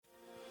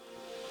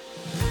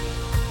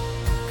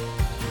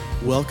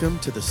Welcome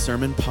to the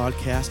Sermon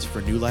Podcast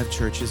for New Life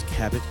Church's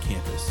Cabot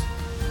campus.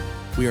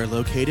 We are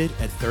located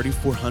at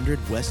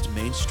 3400 West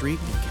Main Street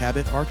in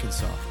Cabot,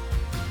 Arkansas.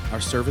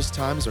 Our service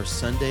times are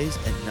Sundays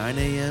at 9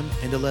 a.m.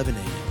 and 11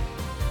 a.m.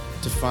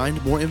 To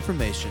find more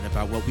information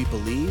about what we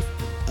believe,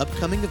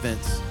 upcoming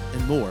events,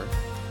 and more,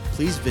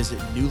 please visit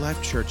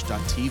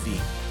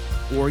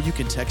newlifechurch.tv, or you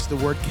can text the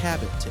word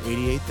Cabot to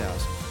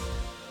 88,000.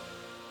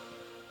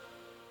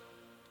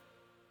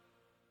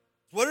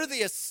 What are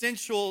the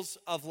essentials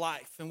of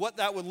life? And what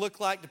that would look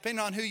like, depending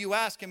on who you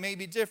ask, it may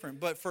be different.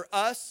 But for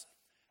us,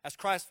 as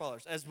Christ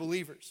followers, as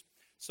believers.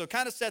 So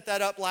kind of set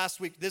that up last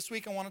week. This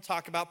week, I want to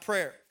talk about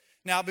prayer.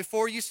 Now,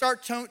 before you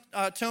start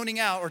tuning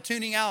out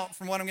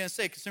from what I'm going to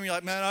say, because some of you are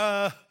like,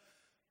 man,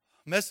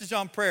 message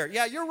on prayer.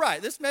 Yeah, you're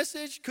right. This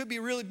message could be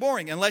really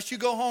boring unless you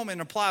go home and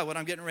apply what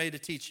I'm getting ready to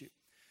teach you.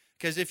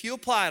 Because if you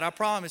apply it, I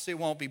promise it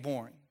won't be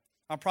boring.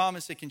 I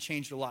promise it can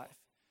change your life.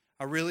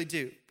 I really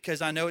do,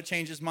 because I know it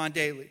changes mine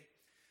daily.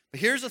 But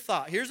here's a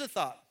thought.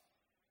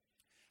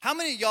 How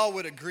many of y'all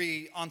would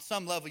agree on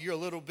some level you're a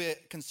little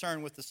bit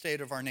concerned with the state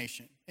of our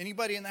nation?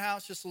 Anybody in the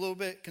house just a little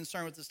bit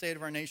concerned with the state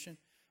of our nation?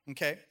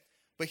 Okay.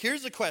 But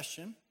here's a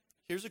question.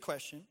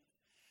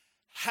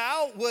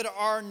 How would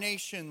our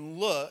nation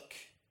look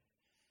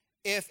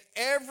if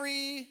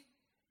every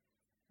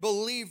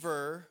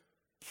believer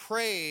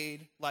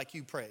prayed like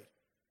you prayed?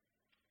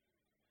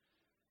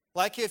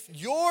 Like if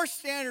your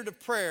standard of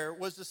prayer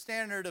was the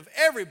standard of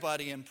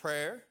everybody in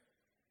prayer,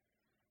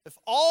 if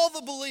all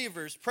the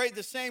believers prayed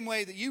the same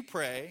way that you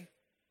pray,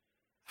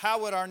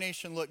 how would our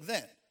nation look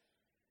then?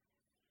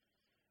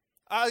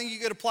 I think you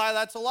could apply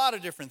that to a lot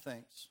of different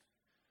things.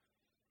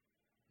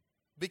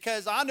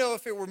 Because I know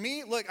if it were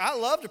me, look, I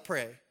love to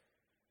pray.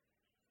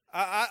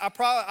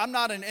 I'm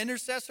not an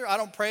intercessor. I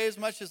don't pray as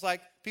much as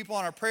like people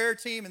on our prayer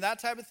team and that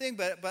type of thing,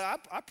 but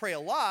I pray a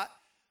lot.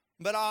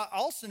 But I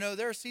also know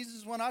there are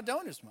seasons when I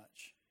don't as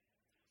much.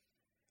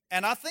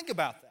 And I think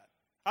about that.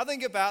 I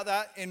think about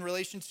that in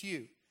relation to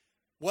you.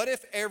 What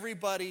if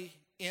everybody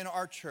in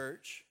our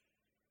church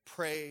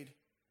prayed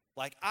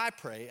like I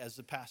pray as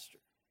the pastor?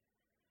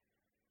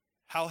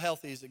 How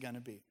healthy is it going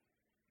to be?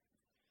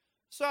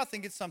 So I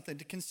think it's something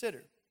to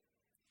consider.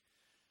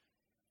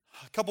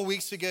 A couple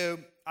weeks ago,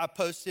 I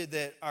posted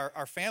that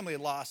our family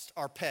lost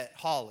our pet,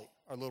 Holly,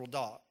 our little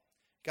dog.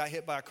 Got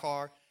hit by a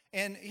car.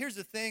 And here's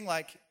the thing,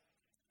 like,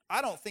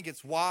 I don't think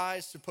it's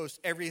wise to post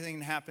everything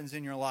that happens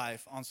in your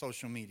life on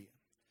social media.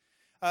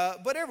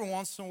 But every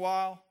once in a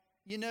while,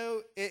 you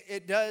know,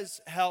 it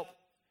does help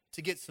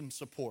to get some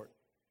support.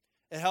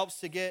 It helps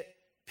to get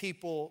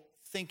people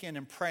thinking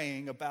and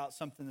praying about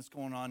something that's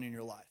going on in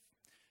your life.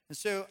 And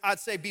so I'd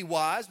say be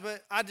wise,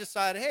 but I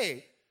decided,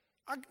 hey,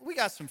 we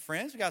got some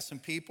friends, we got some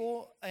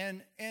people,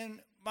 and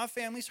my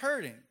family's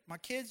hurting. My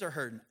kids are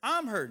hurting.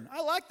 I'm hurting.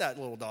 I like that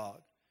little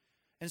dog.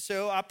 And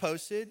so I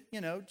posted,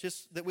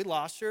 just that we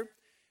lost her.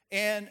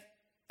 And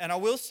I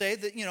will say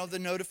that, the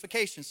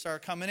notifications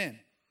started coming in.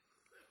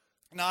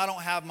 Now, I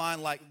don't have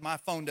mine like my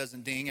phone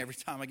doesn't ding every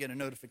time I get a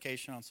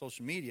notification on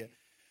social media.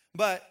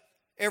 But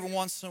every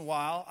once in a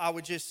while, I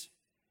would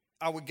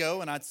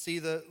go and I'd see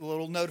the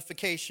little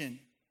notification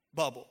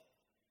bubble.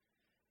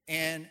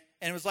 And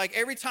it was like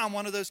every time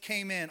one of those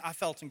came in, I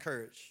felt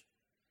encouraged.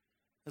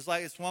 It's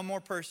like it's one more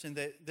person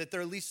that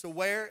they're at least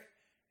aware,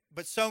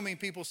 but so many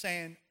people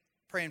saying,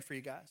 praying for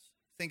you guys,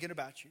 thinking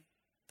about you,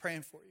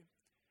 praying for you.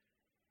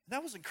 And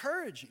that was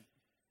encouraging.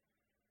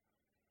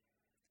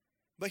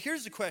 But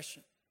here's the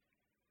question.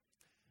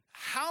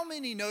 How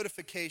many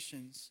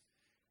notifications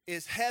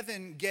is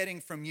heaven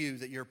getting from you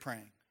that you're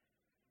praying?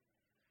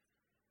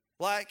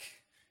 Like,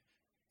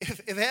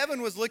 if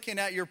heaven was looking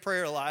at your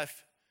prayer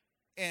life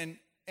and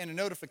a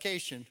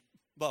notification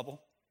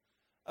bubble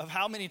of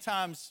how many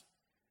times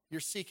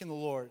you're seeking the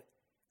Lord,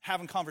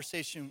 having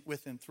conversation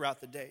with him throughout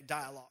the day,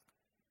 dialogue,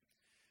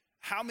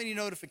 how many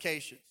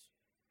notifications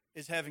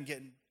is heaven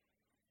getting?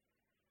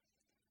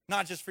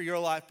 Not just for your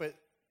life, but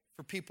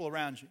for people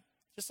around you,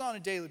 just on a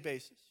daily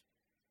basis.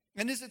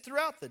 And is it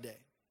throughout the day?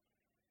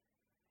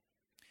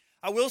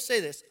 I will say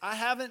this. I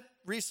haven't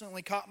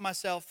recently caught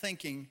myself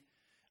thinking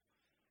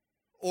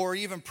or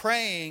even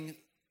praying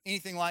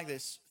anything like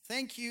this.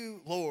 Thank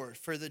you, Lord,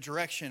 for the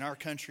direction our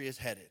country is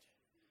headed.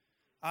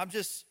 I'm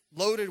just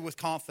loaded with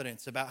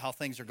confidence about how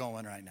things are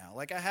going right now.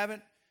 Like I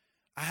haven't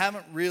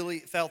really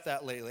felt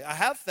that lately. I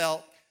have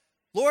felt,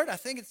 Lord, I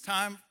think it's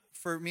time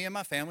for me and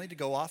my family to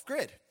go off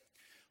grid.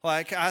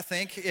 Like, I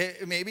think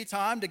it may be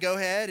time to go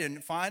ahead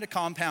and find a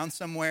compound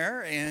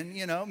somewhere and,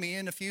 me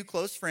and a few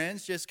close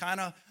friends just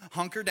kind of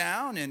hunker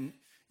down and,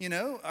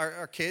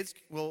 our kids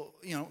will,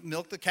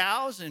 milk the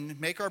cows and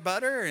make our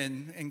butter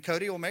and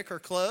Cody will make our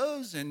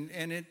clothes.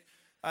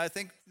 I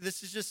think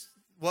this is just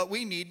what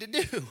we need to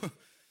do.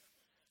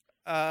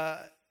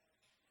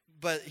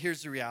 But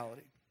here's the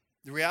reality.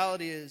 The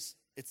reality is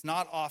it's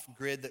not off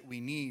grid that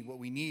we need. What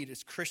we need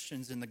is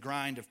Christians in the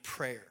grind of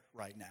prayer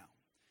right now.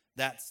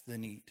 That's the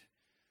need.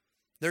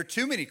 There are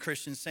too many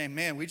Christians saying,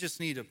 man, we just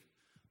need to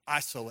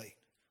isolate.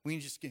 We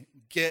need to just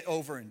get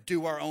over and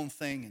do our own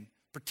thing and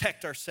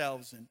protect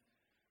ourselves. And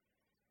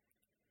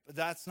But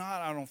that's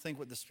not, I don't think,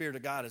 what the Spirit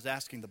of God is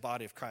asking the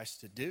body of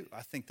Christ to do.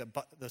 I think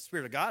the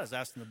Spirit of God is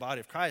asking the body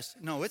of Christ,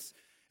 no, it's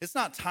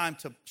not time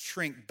to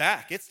shrink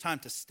back. It's time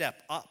to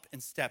step up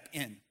and step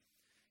in.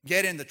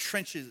 Get in the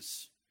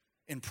trenches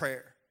in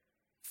prayer.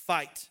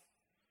 Fight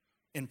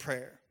in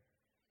prayer.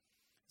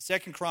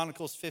 2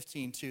 Chronicles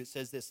 15:2, it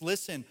says this,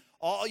 listen,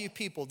 all you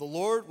people, the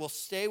Lord will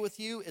stay with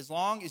you as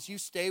long as you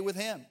stay with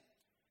him.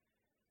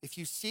 If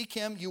you seek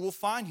him, you will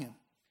find him.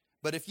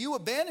 But if you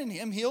abandon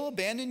him, he'll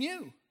abandon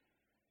you.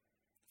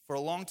 For a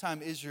long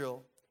time,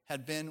 Israel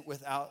had been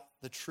without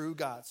the true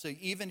God. So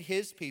even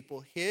his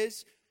people,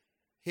 his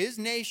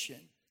nation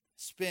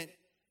spent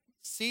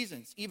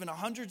seasons, even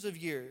hundreds of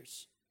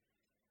years,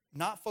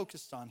 not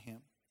focused on him,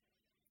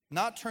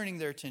 not turning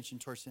their attention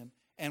towards him,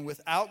 and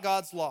without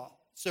God's law.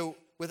 So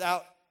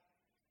without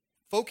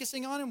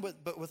focusing on him,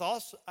 but with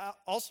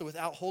also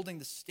without holding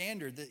the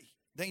standard that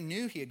they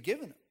knew he had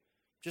given them.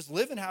 Just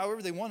living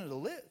however they wanted to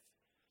live.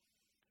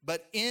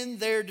 But in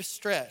their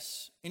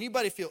distress,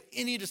 anybody feel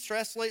any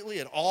distress lately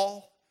at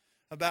all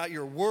about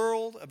your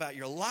world, about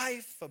your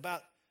life,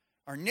 about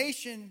our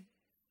nation,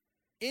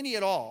 any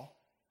at all?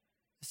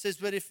 It says,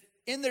 but if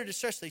in their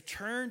distress they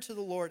turned to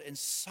the Lord and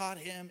sought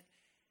him,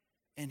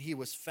 and he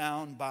was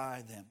found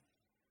by them.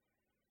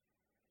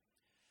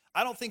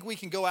 I don't think we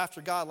can go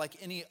after God like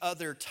any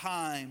other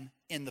time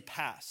in the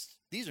past.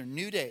 These are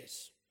new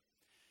days.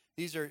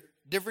 These are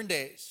different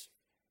days.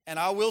 And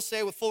I will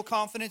say with full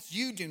confidence,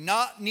 you do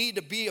not need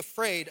to be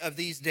afraid of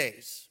these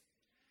days.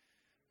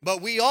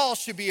 But we all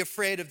should be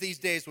afraid of these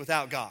days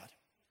without God.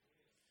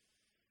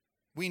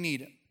 We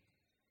need him.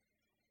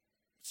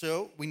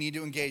 So we need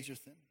to engage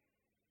with him.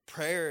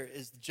 Prayer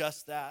is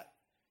just that.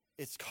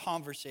 It's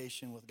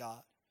conversation with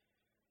God.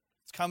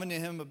 It's coming to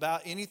him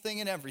about anything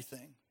and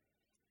everything.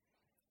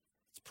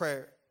 It's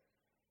prayer.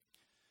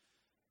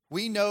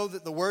 We know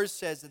that the word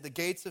says that the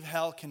gates of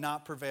hell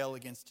cannot prevail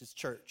against his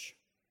church.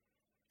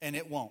 And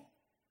it won't.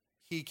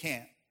 He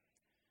can't.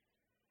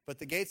 But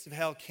the gates of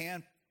hell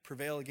can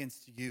prevail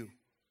against you.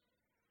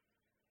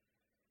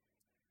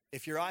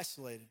 If you're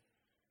isolated,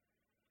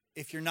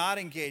 if you're not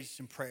engaged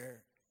in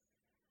prayer,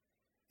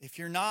 if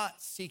you're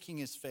not seeking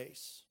his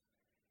face,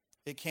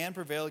 it can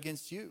prevail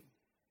against you.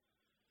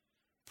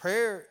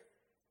 Prayer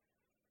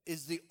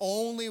is the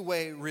only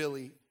way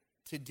really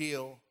to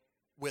deal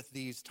with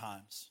these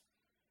times.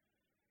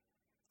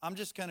 I'm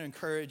just going to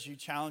encourage you,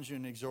 challenge you,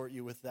 and exhort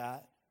you with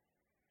that.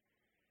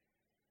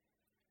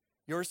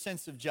 Your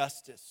sense of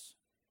justice,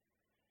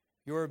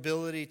 your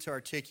ability to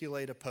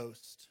articulate a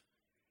post,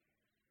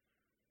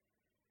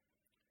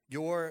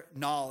 your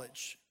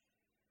knowledge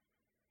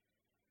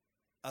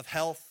of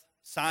health,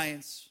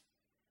 science,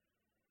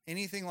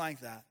 anything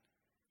like that,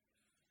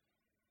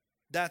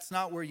 that's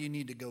not where you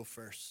need to go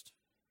first.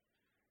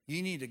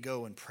 You need to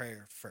go in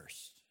prayer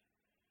first.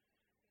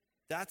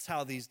 That's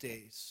how these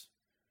days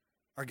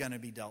are going to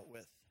be dealt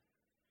with.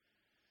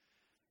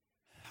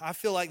 I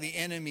feel like the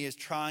enemy is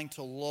trying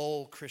to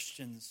lull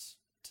Christians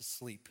to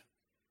sleep.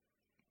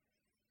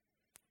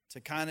 To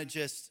kind of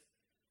just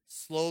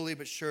slowly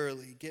but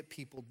surely get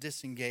people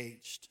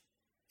disengaged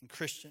in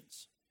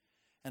Christians.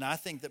 And I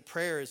think that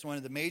prayer is one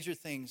of the major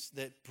things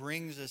that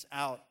brings us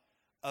out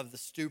of the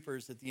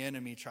stupors that the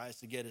enemy tries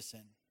to get us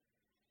in.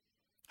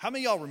 How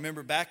many of y'all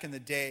remember back in the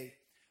day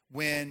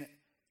when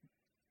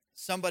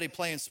somebody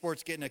playing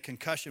sports getting a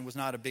concussion was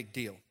not a big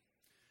deal?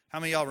 How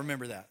many of y'all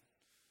remember that?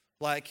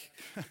 Like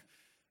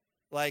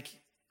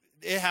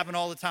it happened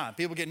all the time.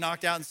 People get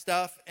knocked out and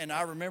stuff. And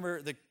I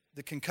remember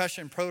the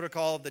concussion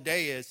protocol of the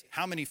day is,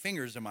 how many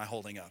fingers am I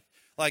holding up?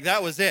 Like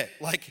that was it.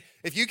 Like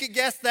if you could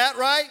guess that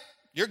right,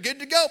 you're good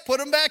to go. Put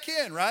them back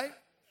in, right?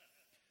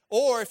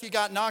 Or if you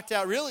got knocked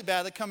out really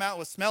bad, they come out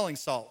with smelling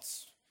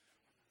salts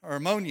or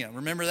ammonia.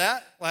 Remember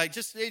that? Like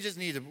they just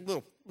need a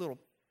little,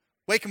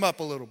 wake him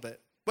up a little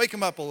bit. Wake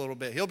him up a little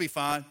bit. He'll be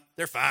fine.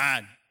 They're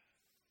fine.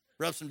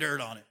 Rub some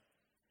dirt on it.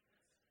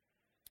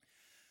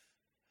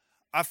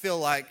 I feel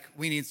like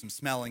we need some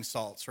smelling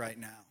salts right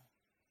now.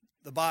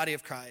 The body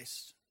of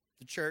Christ,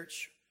 the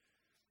church.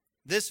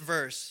 This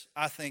verse,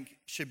 I think,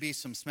 should be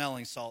some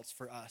smelling salts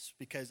for us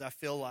because I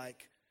feel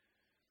like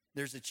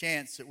there's a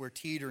chance that we're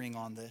teetering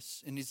on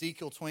this. In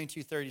Ezekiel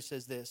 22:30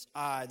 says this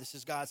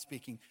is God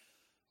speaking,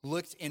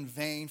 looked in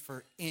vain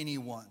for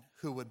anyone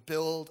who would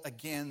build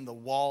again the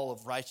wall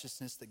of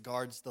righteousness that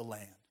guards the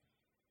land.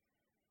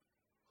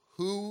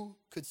 Who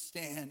could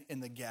stand in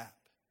the gap?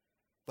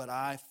 But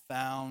I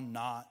found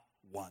not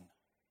one.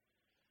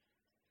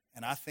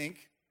 And I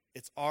think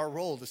it's our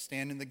role to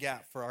stand in the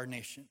gap for our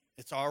nation.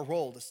 It's our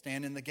role to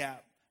stand in the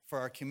gap for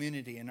our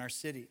community and our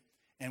city.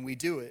 And we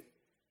do it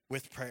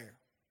with prayer.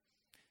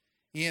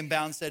 Ian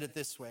Bound said it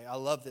this way. I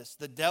love this.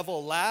 The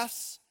devil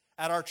laughs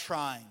at our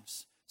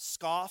tryings,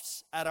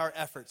 scoffs at our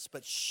efforts,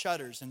 but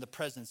shudders in the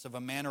presence of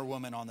a man or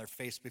woman on their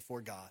face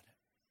before God.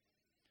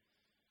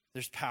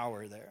 There's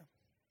power there.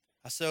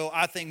 So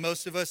I think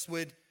most of us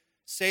would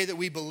say that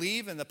we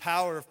believe in the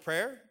power of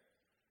prayer.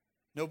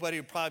 Nobody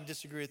would probably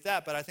disagree with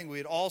that, but I think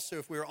we'd also,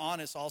 if we were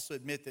honest, also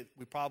admit that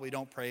we probably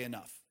don't pray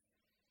enough.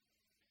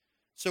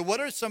 So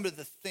what are some of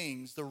the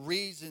things, the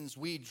reasons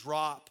we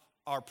drop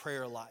our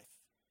prayer life?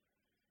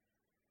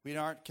 We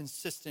aren't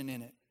consistent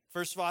in it.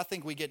 First of all, I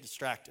think we get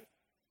distracted.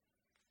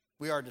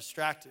 We are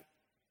distracted.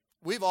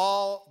 We've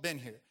all been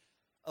here.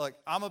 Like,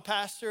 I'm a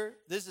pastor.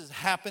 This has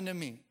happened to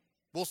me.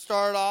 We'll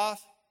start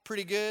off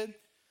pretty good.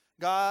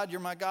 God, you're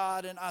my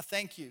God, and I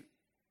thank you.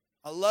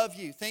 I love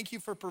you. Thank you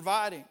for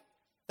providing.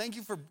 Thank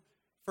you for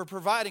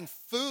providing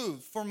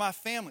food for my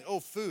family.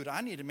 Oh, food.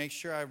 I need to make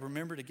sure I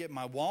remember to get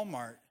my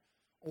Walmart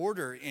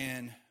order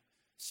in.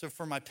 So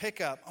for my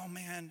pickup, oh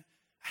man,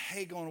 I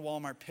hate going to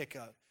Walmart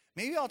pickup.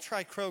 Maybe I'll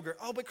try Kroger.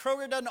 Oh, but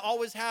Kroger doesn't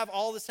always have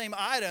all the same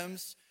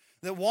items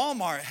that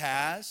Walmart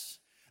has.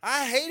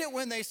 I hate it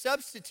when they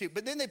substitute,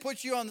 but then they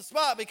put you on the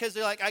spot because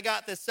they're like, I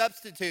got this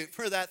substitute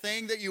for that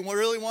thing that you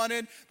really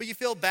wanted, but you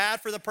feel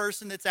bad for the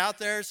person that's out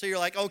there. So you're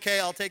like,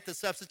 okay, I'll take the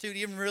substitute,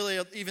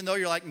 even though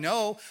you're like,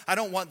 no, I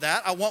don't want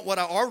that. I want what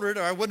I ordered,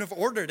 or I wouldn't have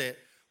ordered it.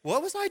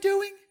 What was I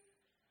doing?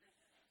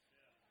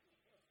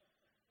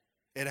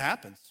 It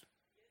happens.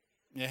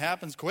 It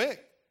happens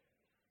quick.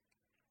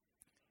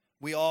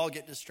 We all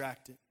get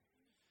distracted.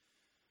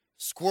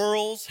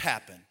 Squirrels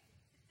happen.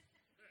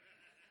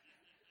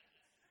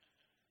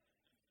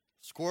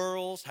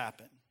 Squirrels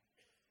happen.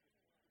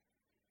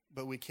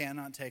 But we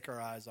cannot take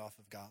our eyes off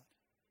of God.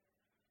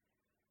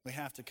 We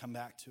have to come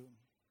back to Him.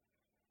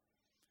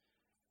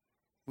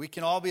 We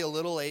can all be a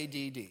little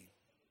ADD.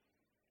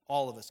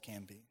 All of us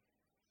can be.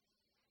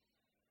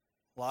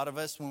 A lot of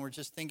us, when we're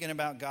just thinking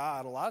about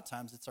God, a lot of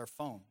times it's our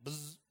phone.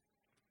 Buzz.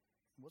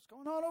 What's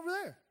going on over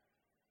there?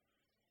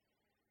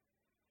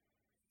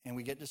 And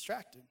we get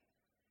distracted.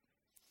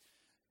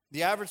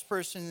 The average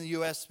person in the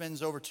U.S.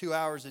 spends over 2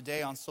 hours a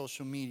day on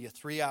social media,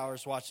 3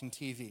 hours watching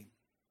TV.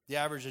 The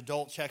average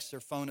adult checks their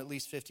phone at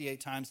least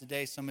 58 times a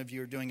day. Some of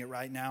you are doing it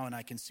right now, and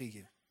I can see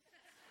you.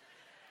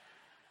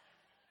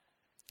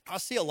 I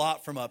see a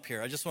lot from up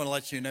here. I just want to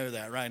let you know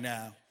that right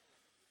now.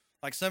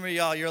 Like some of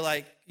y'all, you're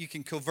like, you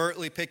can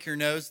covertly pick your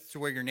nose to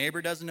where your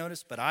neighbor doesn't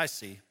notice, but I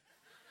see.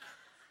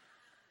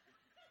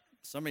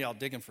 Some of y'all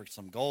digging for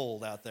some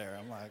gold out there.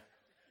 I'm like,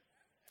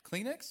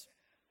 Kleenex?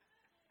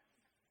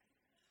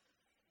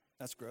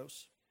 That's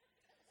gross.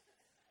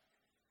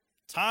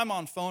 Time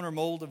on phone or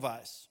mobile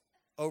device,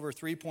 over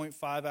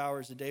 3.5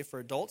 hours a day for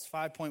adults,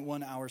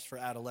 5.1 hours for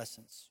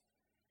adolescents.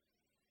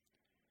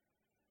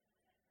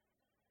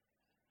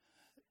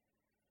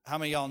 How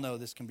many of y'all know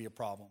this can be a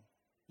problem?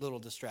 A little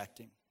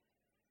distracting.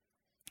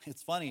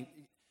 It's funny,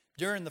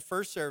 during the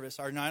first service,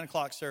 our 9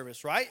 o'clock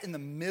service, right in the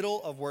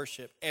middle of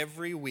worship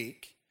every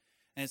week,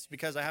 and it's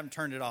because I haven't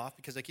turned it off,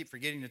 because I keep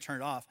forgetting to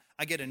turn it off,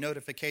 I get a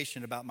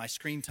notification about my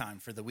screen time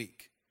for the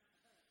week.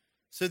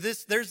 So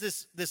there's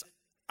this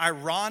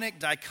ironic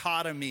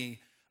dichotomy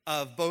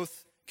of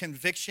both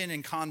conviction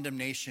and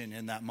condemnation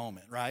in that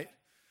moment, right?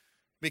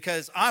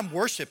 Because I'm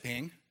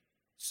worshiping,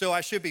 so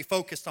I should be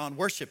focused on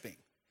worshiping.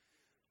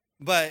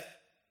 But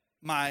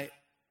my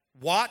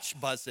watch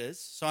buzzes,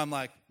 so I'm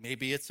like,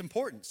 maybe it's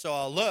important. So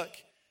I'll look,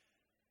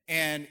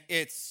 and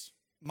it's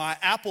my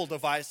Apple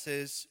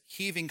devices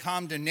heaving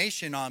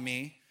condemnation on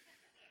me.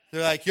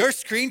 They're like, your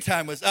screen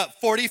time was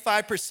up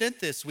 45%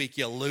 this week,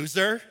 you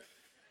loser.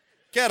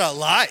 Get a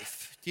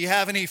life. Do you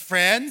have any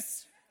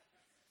friends?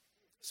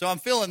 So I'm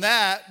feeling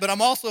that, but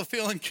I'm also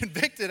feeling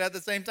convicted at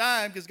the same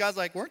time because God's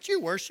like, weren't you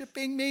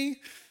worshiping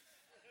me?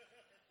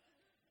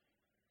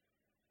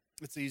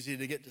 It's easy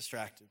to get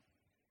distracted.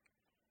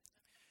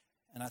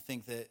 And I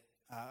think that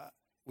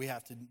we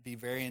have to be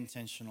very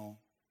intentional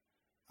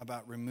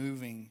about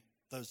removing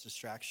those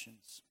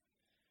distractions.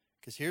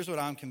 Because here's what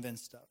I'm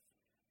convinced of.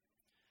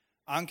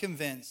 I'm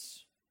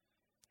convinced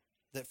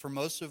that for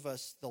most of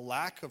us, the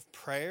lack of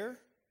prayer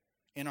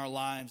in our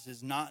lives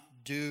is not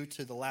due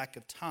to the lack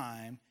of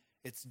time,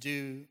 it's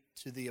due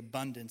to the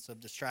abundance of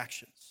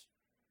distractions.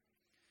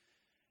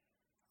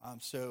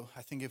 So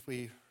I think if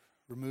we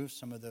remove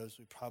some of those,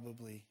 we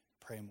probably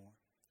pray more.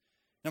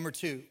 Number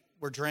 2,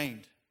 we're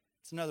drained.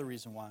 It's another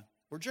reason why.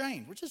 We're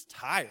drained. We're just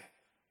tired,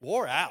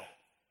 wore out.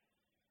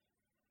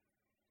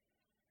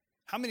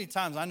 How many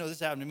times, I know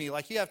this happened to me,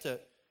 like you have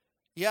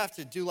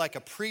to do like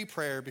a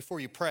pre-prayer before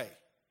you pray.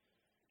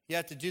 You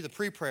have to do the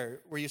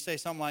pre-prayer where you say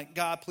something like,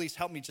 God, please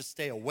help me just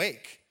stay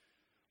awake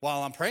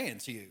while I'm praying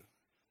to you.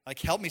 Like,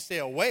 help me stay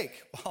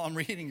awake while I'm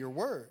reading your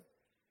word.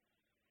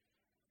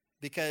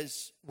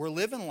 Because we're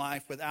living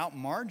life without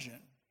margin.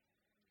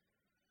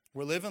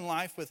 We're living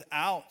life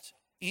without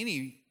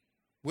any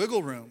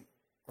wiggle room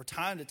or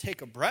time to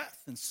take a breath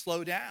and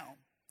slow down.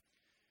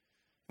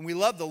 And we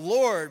love the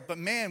Lord, but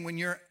man, when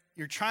you're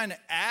trying to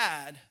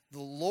add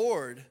the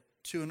Lord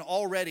to an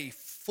already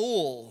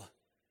full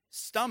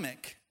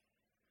stomach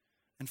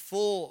and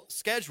full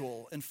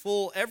schedule and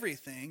full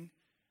everything,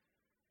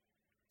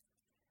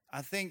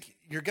 I think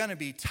you're going to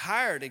be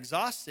tired,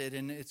 exhausted,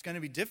 and it's going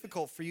to be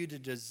difficult for you to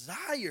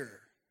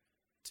desire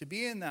to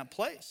be in that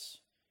place.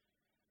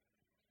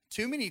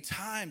 Too many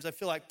times I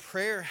feel like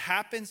prayer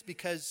happens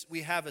because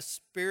we have a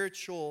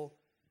spiritual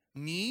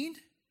need,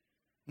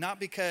 not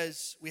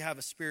because we have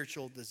a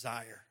spiritual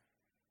desire.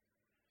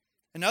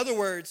 In other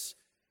words,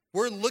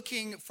 We're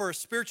looking for a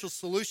spiritual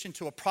solution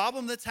to a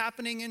problem that's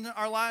happening in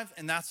our life,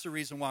 and that's the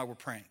reason why we're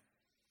praying.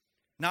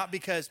 Not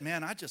because,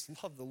 man, I just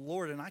love the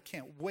Lord and I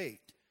can't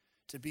wait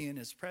to be in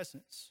his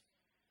presence.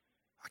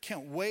 I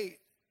can't wait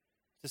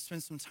to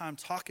spend some time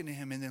talking to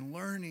him and then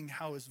learning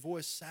how his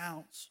voice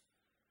sounds,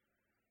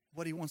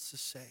 what he wants to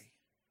say,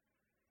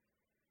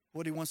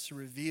 what he wants to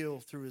reveal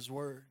through his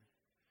word.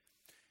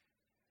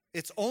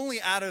 It's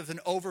only out of an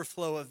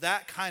overflow of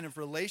that kind of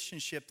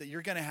relationship that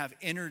you're going to have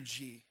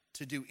energy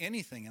to do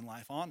anything in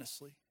life,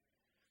 honestly.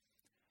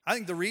 I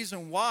think the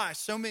reason why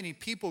so many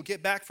people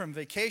get back from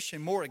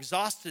vacation more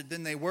exhausted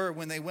than they were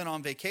when they went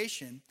on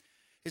vacation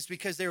is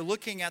because they're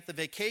looking at the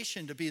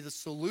vacation to be the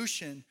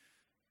solution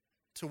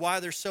to why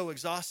they're so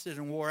exhausted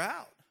and wore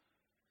out.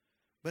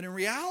 But in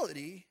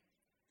reality,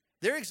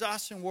 they're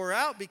exhausted and wore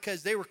out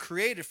because they were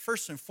created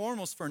first and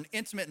foremost for an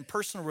intimate and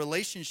personal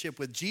relationship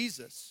with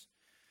Jesus.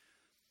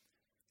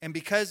 And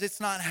because it's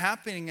not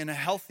happening in a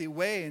healthy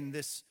way in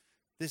this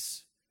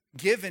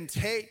give and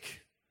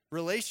take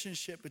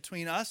relationship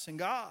between us and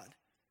God,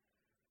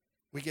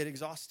 we get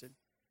exhausted.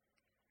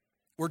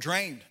 We're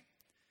drained.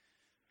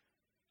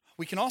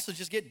 We can also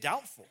just get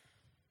doubtful.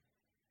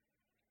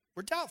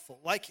 We're doubtful.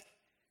 Like,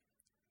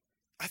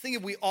 I think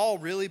if we all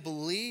really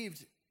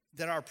believed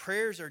that our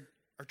prayers are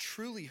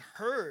truly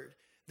heard,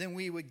 then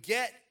we would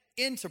get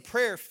into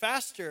prayer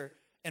faster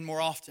and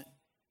more often.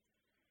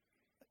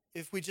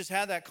 If we just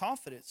had that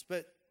confidence.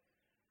 But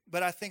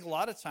I think a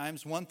lot of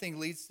times one thing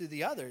leads to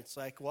the other. It's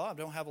like, well, I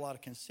don't have a lot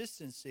of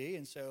consistency,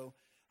 and so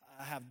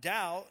I have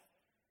doubt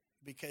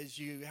because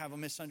you have a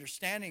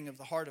misunderstanding of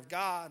the heart of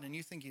God, and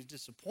you think he's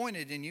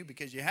disappointed in you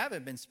because you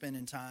haven't been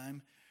spending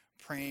time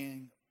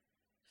praying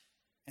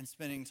and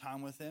spending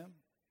time with him,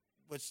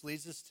 which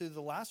leads us to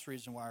the last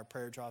reason why our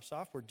prayer drops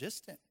off. We're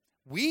distant.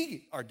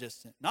 We are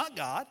distant, not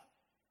God.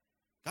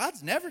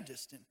 God's never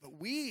distant, but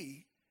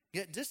we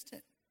get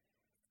distant.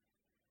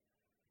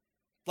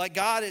 Like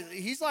God,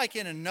 he's like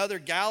in another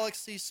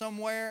galaxy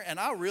somewhere, and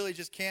I really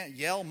just can't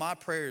yell my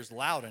prayers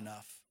loud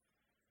enough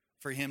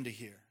for him to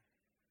hear.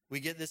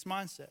 We get this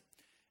mindset.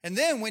 And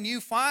then when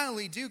you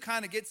finally do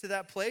kind of get to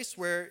that place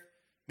where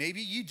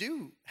maybe you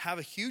do have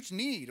a huge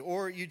need,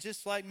 or you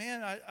just like,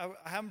 man, I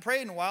haven't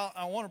prayed in a while,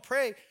 I want to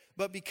pray.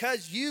 But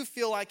because you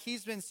feel like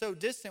he's been so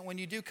distant, when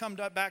you do come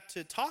back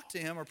to talk to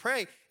him or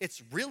pray,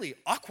 it's really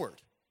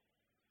awkward.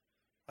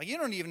 Like you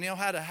don't even know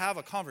how to have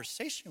a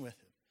conversation with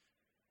him.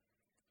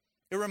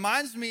 It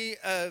reminds me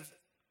of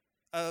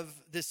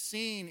this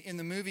scene in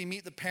the movie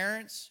Meet the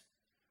Parents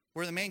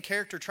where the main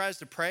character tries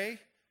to pray,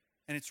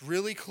 and it's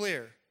really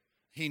clear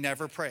he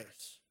never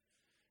prays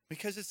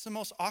because it's the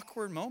most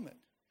awkward moment.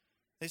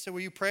 They say,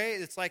 will you pray?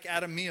 It's like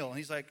at a meal. And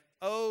he's like,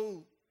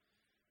 oh,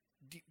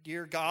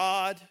 dear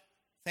God,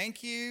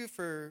 thank you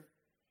for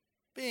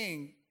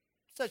being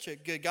such a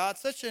good God,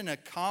 such an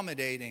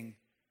accommodating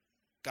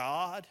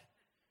God.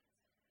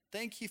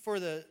 Thank you for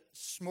the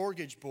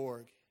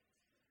smorgasbord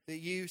that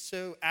you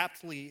so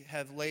aptly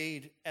have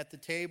laid at the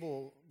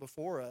table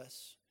before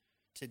us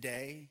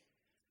today,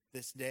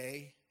 this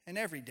day, and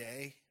every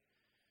day.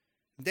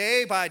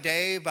 Day by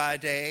day by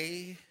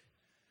day,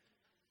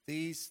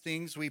 these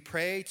things we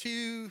pray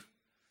to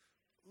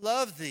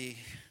love thee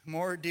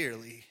more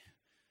dearly,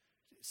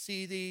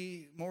 see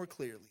thee more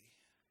clearly.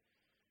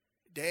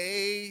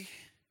 Day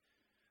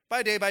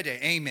by day by day,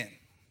 amen.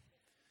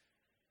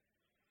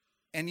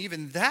 And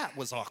even that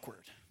was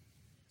awkward.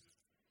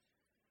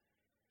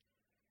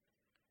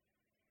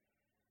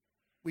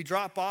 We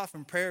drop off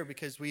in prayer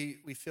because we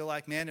feel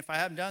like, man, if I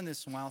haven't done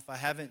this in a while, if I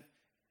haven't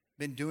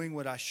been doing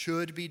what I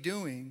should be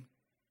doing,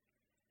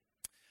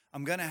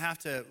 I'm going to have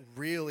to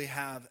really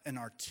have an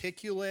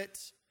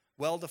articulate,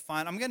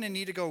 well-defined. I'm going to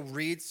need to go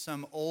read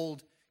some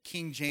old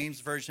King James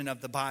version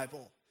of the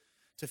Bible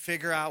to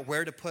figure out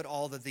where to put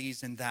all the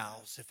these and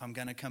thous if I'm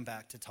going to come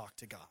back to talk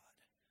to God.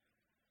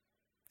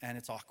 And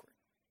it's awkward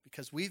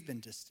because we've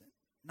been distant,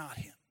 not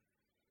him.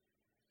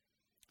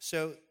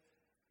 So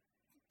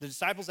the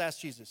disciples asked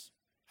Jesus,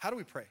 how do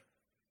we pray?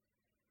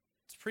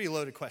 It's a pretty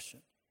loaded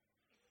question.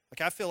 Like,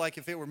 I feel like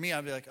if it were me,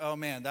 I'd be like, oh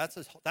man, that's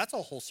a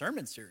whole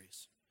sermon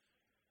series.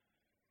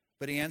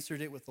 But he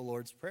answered it with the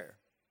Lord's Prayer.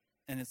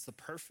 And it's the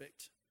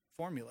perfect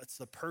formula. It's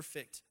the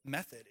perfect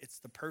method. It's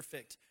the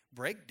perfect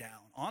breakdown,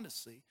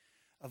 honestly,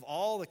 of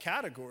all the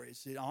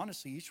categories that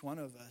honestly each one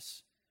of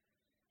us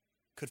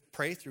could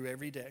pray through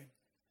every day.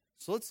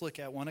 So let's look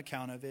at one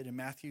account of it in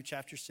Matthew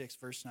chapter 6,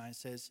 verse 9. It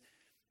says,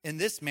 in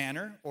this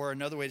manner, or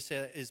another way to say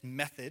it is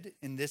method,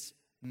 in this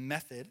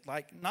method,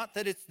 like not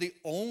that it's the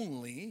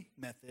only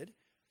method,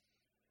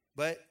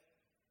 but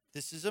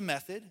this is a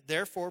method.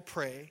 Therefore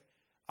pray,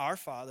 our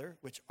Father,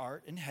 which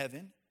art in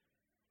heaven,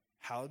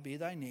 hallowed be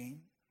thy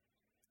name.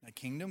 Thy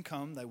kingdom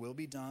come, thy will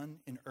be done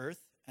in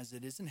earth as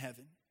it is in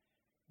heaven.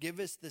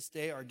 Give us this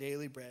day our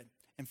daily bread,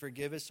 and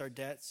forgive us our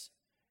debts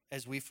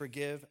as we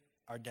forgive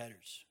our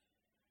debtors.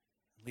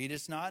 Lead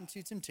us not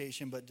into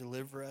temptation, but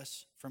deliver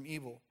us from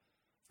evil.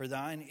 For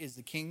thine is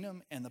the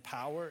kingdom and the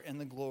power and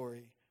the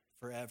glory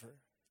forever.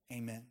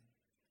 Amen.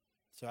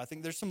 So I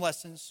think there's some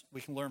lessons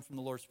we can learn from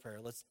the Lord's Prayer.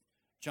 Let's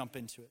jump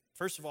into it.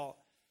 First of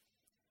all,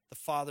 the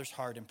Father's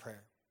heart in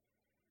prayer.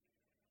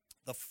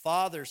 The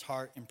Father's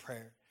heart in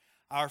prayer.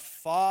 Our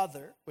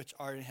Father, which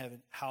art in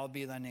heaven, hallowed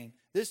be thy name.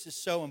 This is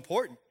so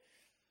important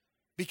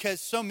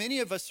because so many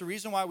of us, the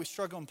reason why we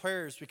struggle in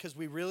prayer is because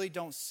we really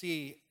don't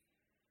see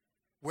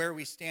where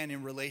we stand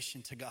in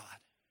relation to God.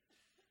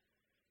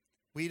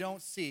 We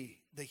don't see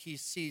that he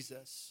sees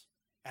us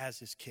as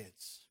his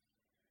kids.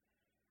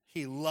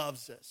 He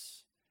loves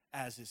us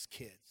as his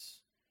kids.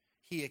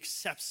 He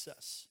accepts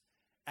us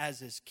as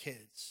his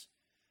kids.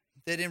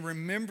 That in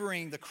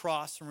remembering the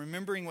cross and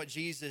remembering what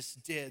Jesus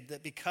did,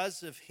 that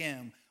because of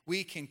him,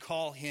 we can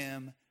call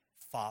him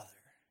Father.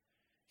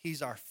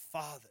 He's our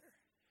Father.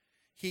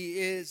 He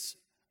is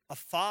a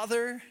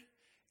Father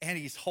and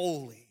he's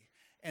holy.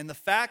 And the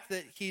fact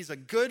that he's a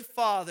good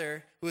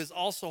Father who is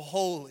also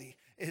holy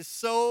is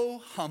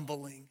so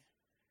humbling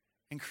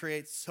and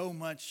creates so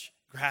much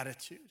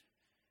gratitude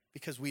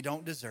because we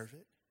don't deserve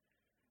it.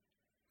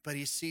 But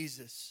he sees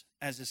us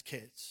as his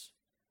kids.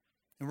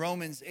 In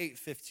Romans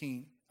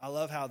 8:15, I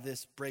love how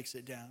this breaks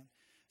it down.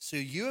 So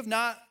you have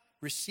not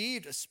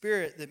received a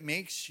spirit that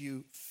makes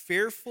you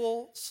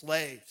fearful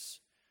slaves.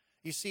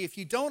 You see, if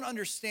you don't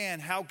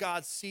understand how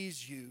God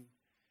sees you,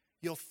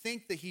 you'll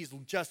think that he's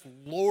just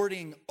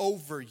lording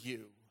over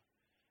you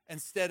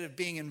instead of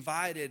being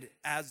invited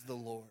as the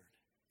Lord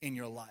in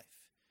your life.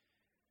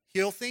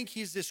 He'll think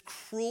he's this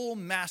cruel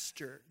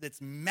master that's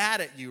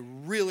mad at you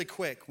really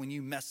quick when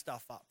you mess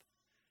stuff up.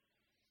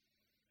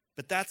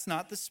 But that's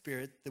not the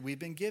spirit that we've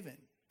been given.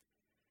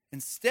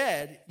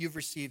 Instead, you've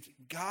received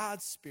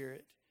God's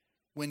Spirit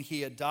when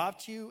he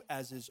adopts you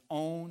as his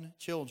own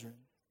children.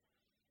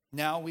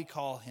 Now we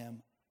call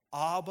him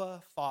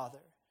Abba,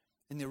 Father.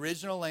 In the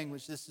original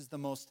language, this is the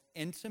most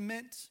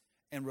intimate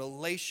and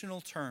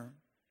relational term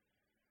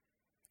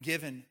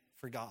given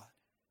for God.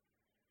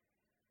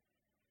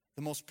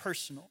 The most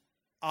personal.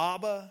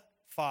 Abba,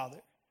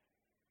 Father.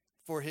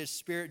 For his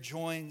Spirit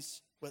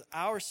joins with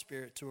our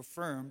spirit to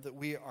affirm that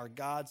we are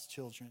God's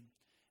children.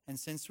 And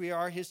since we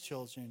are his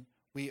children,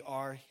 we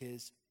are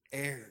his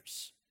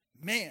heirs.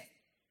 Man.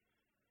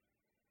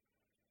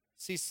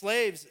 See,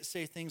 slaves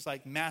say things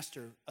like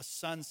master. A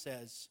son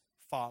says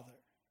father.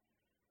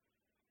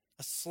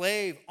 A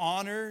slave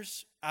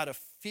honors out of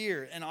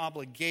fear and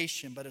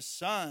obligation, but a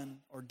son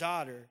or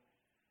daughter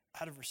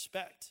out of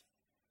respect.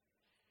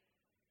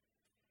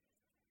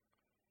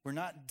 We're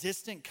not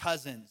distant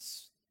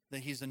cousins that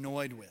he's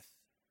annoyed with.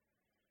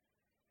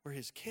 We're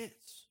his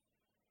kids.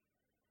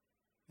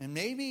 And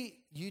maybe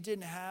you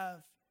didn't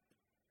have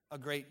a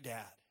great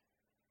dad.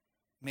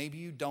 Maybe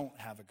you don't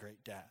have a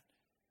great dad.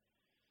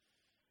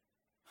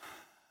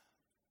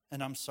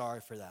 And I'm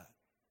sorry for that.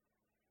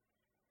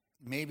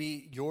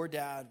 Maybe your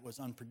dad was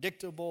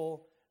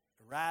unpredictable,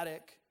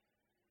 erratic,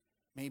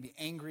 maybe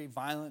angry,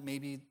 violent,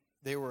 maybe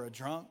they were a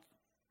drunk.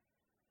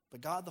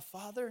 But God the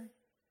Father,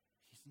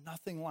 he's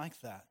nothing like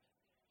that.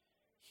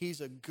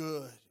 He's a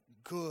good,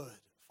 good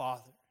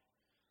Father.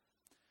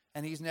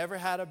 And he's never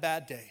had a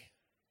bad day.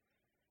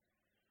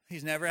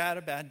 He's never had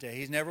a bad day.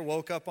 He's never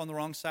woke up on the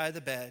wrong side of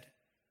the bed.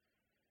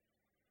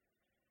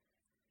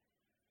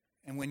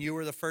 And when you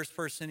were the first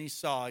person he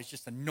saw, he's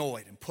just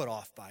annoyed and put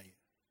off by you.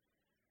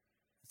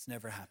 It's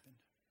never happened.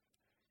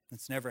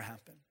 It's never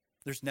happened.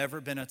 There's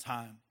never been a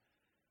time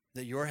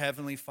that your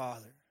heavenly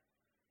Father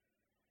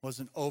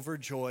wasn't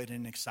overjoyed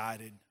and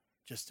excited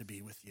just to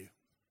be with you.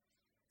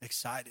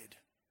 Excited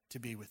to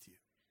be with you.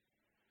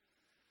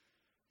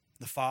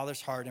 The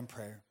Father's heart in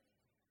prayer.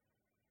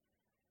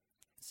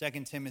 2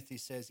 Timothy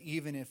says,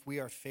 even if we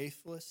are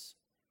faithless,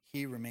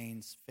 he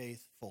remains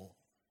faithful,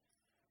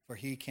 for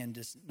he can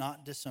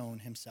not disown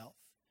himself.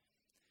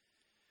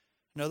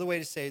 Another way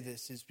to say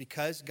this is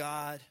because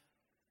God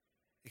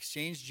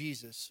exchanged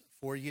Jesus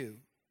for you,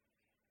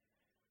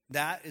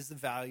 that is the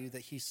value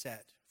that he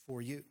set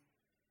for you.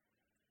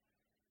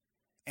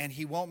 And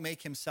he won't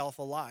make himself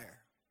a liar.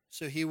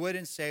 So he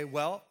wouldn't say,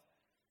 well,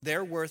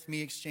 they're worth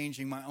me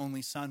exchanging my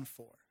only son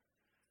for.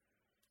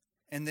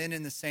 And then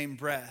in the same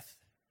breath,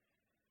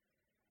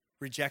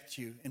 reject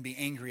you and be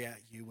angry at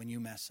you when you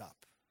mess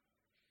up.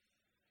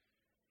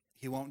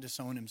 He won't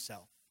disown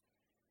himself.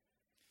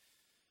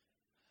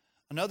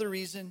 Another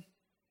reason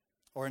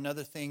or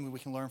another thing that we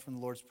can learn from the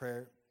Lord's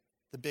Prayer,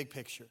 the big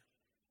picture.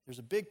 There's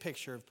a big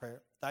picture of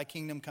prayer. Thy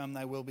kingdom come,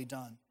 thy will be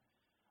done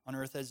on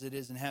earth as it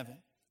is in heaven.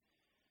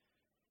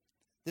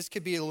 This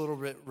could be a little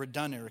bit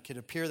redundant, or it could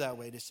appear that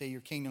way to say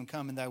your kingdom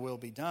come and thy will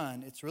be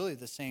done. It's really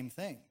the same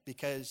thing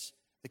because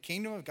the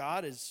kingdom of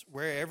God is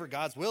wherever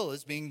God's will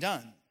is being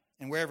done.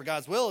 And wherever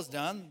God's will is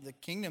done, the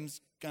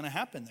kingdom's going to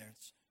happen there.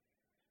 It's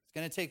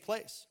going to take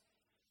place.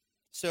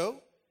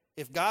 So,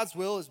 if God's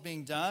will is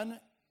being done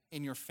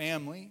in your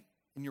family,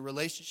 in your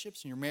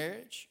relationships, in your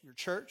marriage, your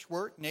church,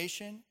 work,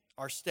 nation,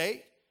 our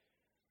state,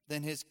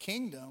 then his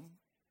kingdom,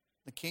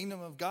 the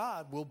kingdom of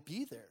God, will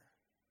be there.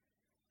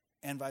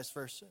 And vice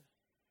versa.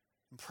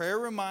 And prayer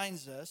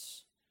reminds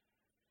us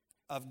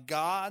of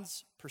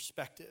God's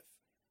perspective.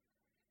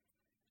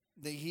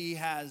 That he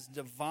has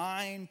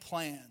divine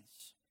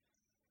plans.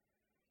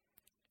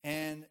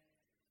 And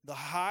the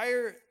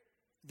higher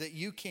that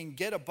you can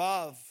get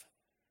above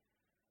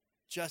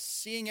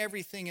just seeing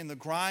everything in the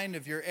grind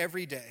of your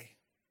everyday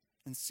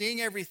and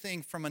seeing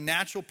everything from a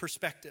natural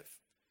perspective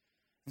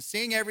and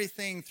seeing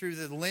everything through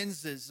the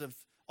lenses of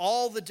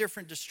all the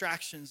different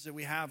distractions that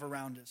we have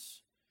around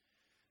us,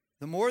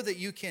 the more that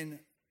you can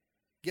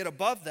get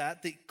above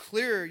that, the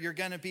clearer you're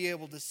going to be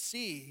able to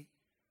see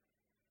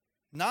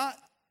not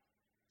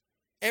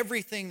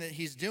everything that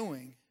he's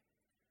doing,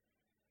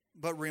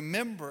 but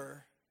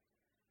remember,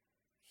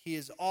 he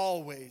is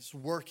always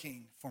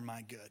working for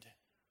my good.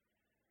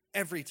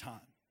 Every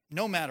time,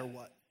 no matter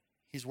what,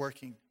 he's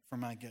working for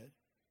my good.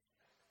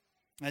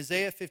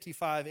 Isaiah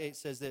 55:8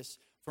 says this,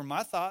 "For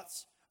my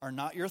thoughts are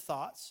not your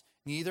thoughts,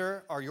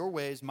 neither are your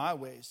ways my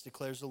ways,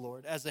 declares the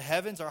Lord. As the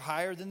heavens are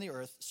higher than the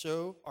earth,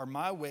 so are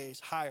my ways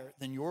higher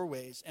than your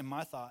ways, and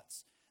my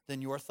thoughts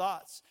than your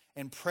thoughts."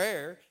 And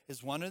prayer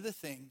is one of the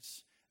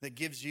things that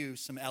gives you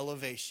some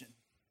elevation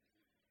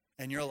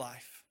in your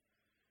life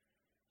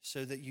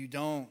so that you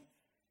don't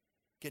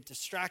get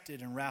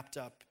distracted and wrapped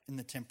up in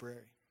the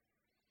temporary.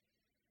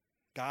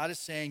 God is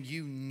saying,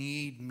 you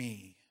need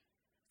me.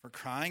 For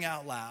crying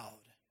out loud,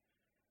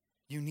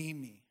 you need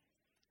me.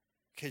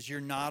 Because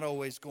you're not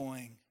always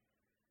going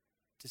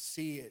to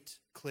see it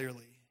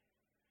clearly.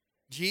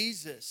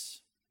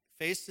 Jesus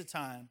faced a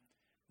time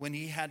when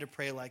he had to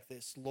pray like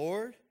this,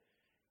 Lord,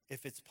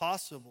 if it's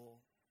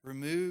possible,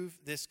 remove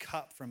this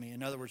cup from me.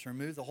 In other words,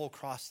 remove the whole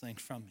cross thing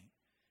from me.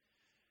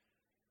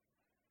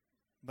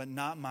 But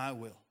not my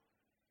will,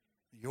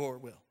 your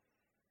will.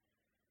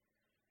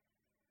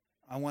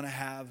 I want to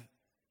have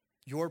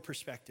your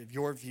perspective,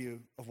 your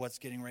view of what's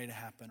getting ready to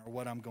happen or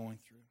what I'm going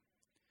through.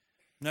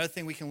 Another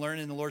thing we can learn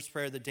in the Lord's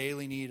Prayer, the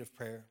daily need of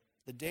prayer.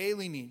 The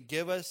daily need.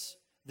 Give us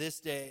this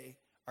day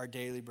our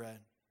daily bread.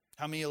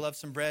 How many of you love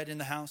some bread in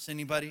the house?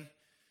 Anybody?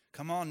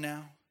 Come on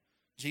now.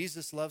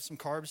 Jesus loves some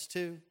carbs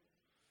too.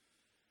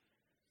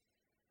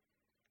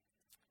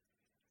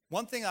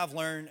 One thing I've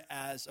learned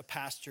as a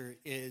pastor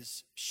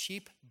is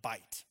sheep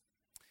bite.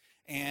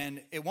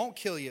 And it won't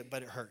kill you,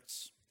 but it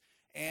hurts.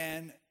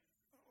 And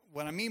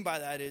what I mean by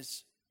that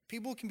is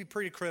people can be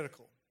pretty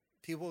critical.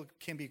 People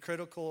can be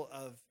critical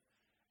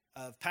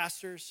of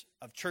pastors,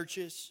 of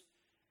churches.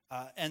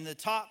 And the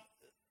top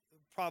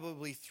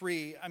probably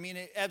three, I mean,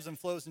 it ebbs and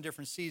flows in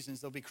different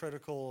seasons. They'll be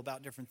critical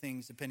about different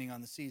things depending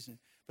on the season.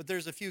 But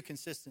there's a few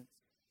consistent.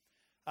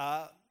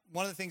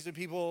 One of the things that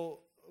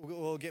people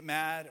will get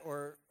mad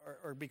or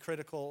be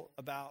critical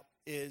about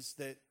is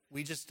that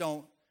we just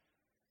don't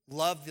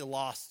love the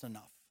lost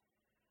enough.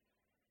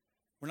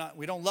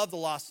 We don't love the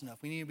lost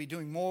enough. We need to be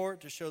doing more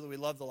to show that we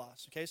love the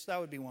lost. Okay, so that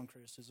would be one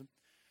criticism.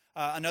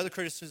 Another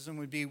criticism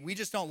would be we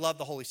just don't love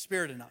the Holy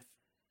Spirit enough.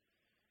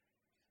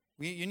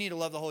 You need to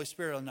love the Holy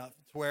Spirit enough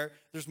to where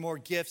there's more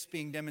gifts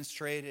being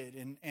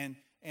demonstrated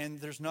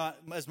and there's not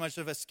as much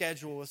of a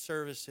schedule with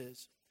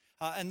services.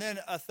 And then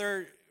a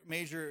third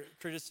major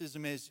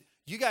criticism is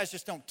you guys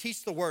just don't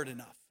teach the word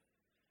enough.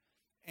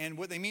 And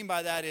what they mean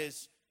by that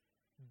is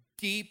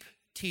deep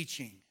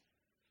teaching.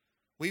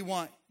 We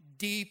want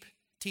deep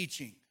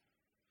teaching.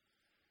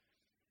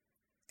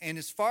 And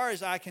as far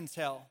as I can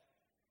tell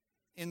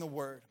in the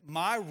word,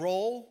 my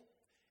role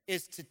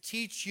is to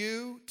teach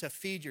you to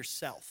feed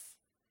yourself.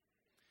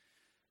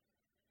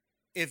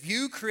 If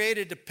you create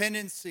a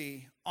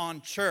dependency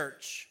on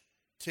church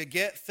to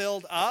get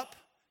filled up,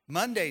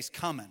 Monday's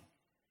coming.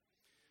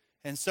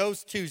 And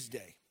so's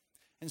Tuesday.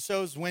 And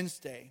so's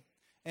Wednesday.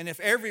 And if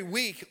every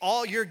week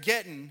all you're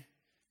getting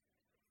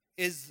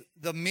is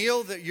the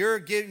meal that you're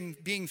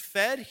being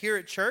fed here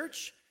at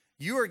church,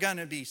 you are going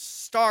to be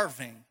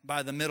starving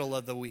by the middle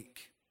of the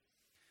week.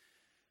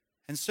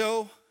 And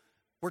so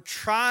we're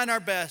trying our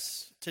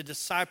best to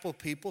disciple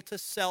people to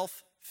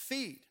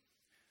self-feed.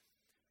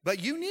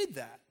 But you need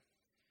that.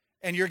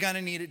 And you're going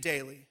to need it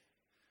daily.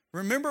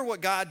 Remember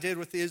what God did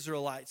with the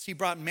Israelites. He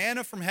brought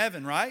manna from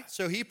heaven, right?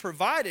 So he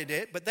provided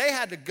it, but they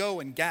had to go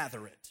and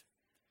gather it.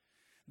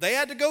 They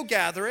had to go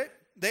gather it.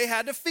 They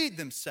had to feed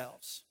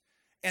themselves.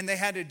 And they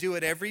had to do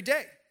it every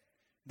day.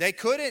 They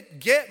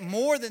couldn't get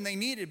more than they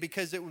needed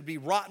because it would be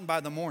rotten by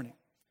the morning.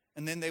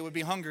 And then they would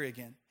be hungry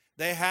again.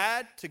 They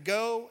had to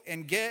go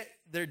and get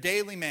their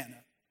daily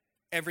manna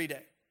every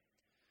day.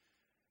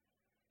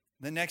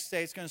 The next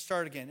day it's going to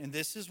start again. And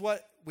this is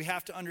what we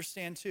have to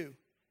understand too.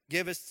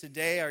 Give us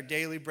today our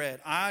daily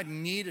bread. I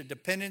need a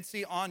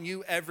dependency on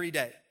you every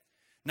day.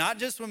 Not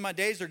just when my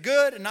days are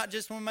good and not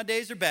just when my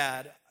days are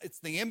bad. It's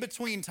the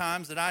in-between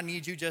times that I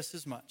need you just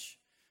as much.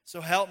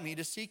 So help me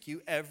to seek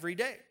you every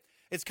day.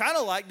 It's kind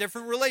of like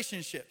different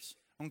relationships,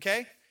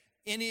 okay?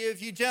 Any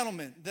of you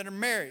gentlemen that are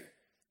married,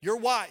 your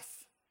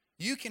wife,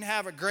 you can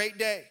have a great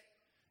day.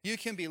 You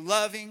can be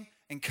loving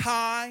and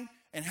kind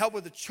and help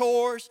with the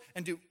chores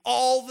and do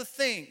all the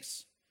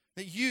things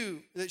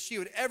that she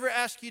would ever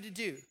ask you to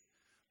do.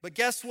 But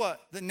guess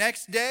what? The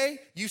next day,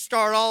 you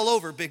start all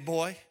over, big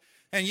boy.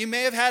 And you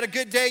may have had a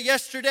good day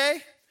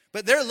yesterday,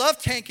 but their love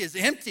tank is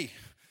empty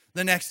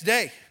the next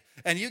day.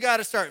 And you got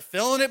to start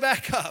filling it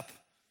back up.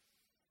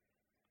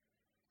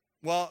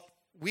 Well,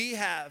 we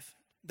have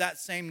that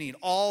same need.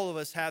 All of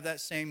us have that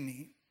same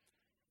need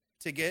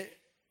to get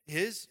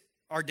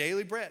our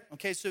daily bread.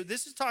 Okay, so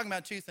this is talking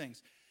about two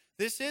things.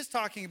 This is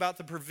talking about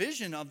the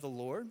provision of the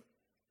Lord,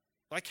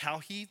 like how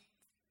he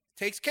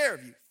takes care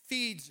of you,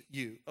 feeds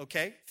you,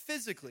 okay,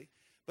 physically.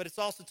 But it's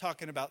also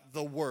talking about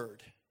the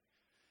word.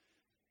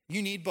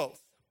 You need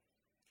both.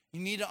 You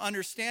need to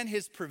understand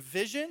his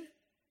provision,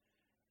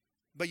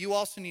 but you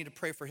also need to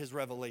pray for his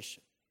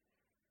revelation.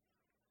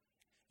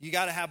 You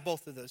got to have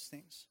both of those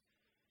things.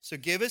 So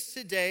give us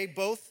today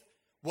both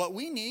what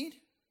we need.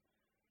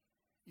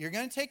 You're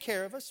going to take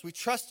care of us. We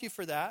trust you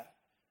for that.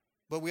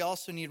 But we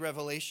also need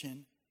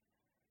revelation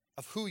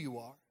of who you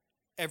are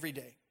every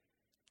day.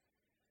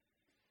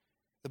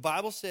 The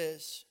Bible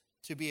says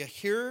to be a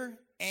hearer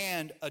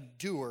and a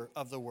doer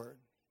of the word.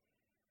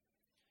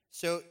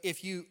 So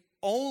if you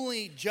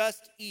only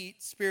just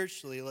eat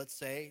spiritually, let's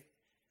say,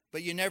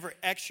 but you never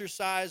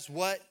exercise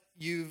what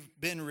you've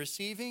been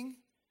receiving,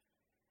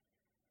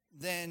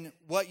 then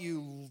what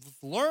you've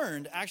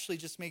learned actually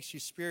just makes you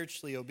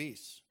spiritually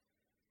obese.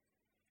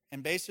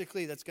 And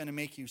basically that's going to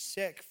make you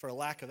sick for a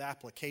lack of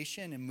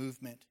application and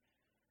movement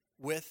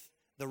with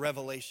the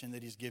revelation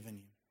that he's given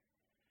you.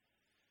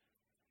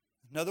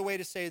 Another way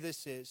to say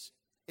this is,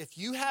 if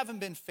you haven't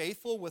been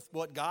faithful with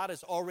what God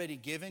has already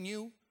given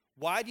you,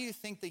 why do you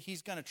think that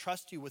he's going to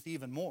trust you with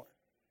even more?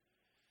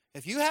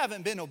 If you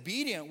haven't been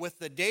obedient with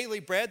the daily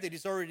bread that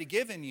he's already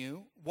given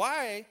you,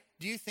 why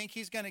do you think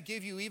he's going to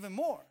give you even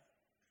more?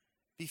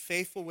 Be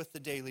faithful with the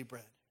daily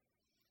bread.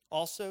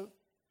 Also,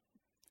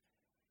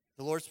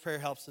 the Lord's Prayer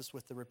helps us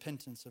with the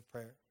repentance of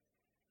prayer.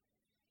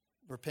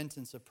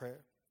 Repentance of prayer.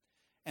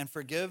 And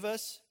forgive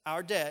us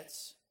our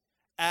debts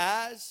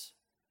as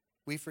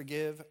we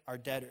forgive our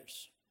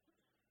debtors.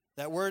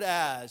 That word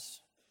 "as"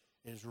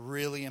 is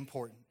really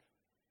important.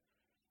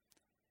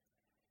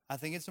 I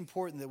think it's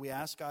important that we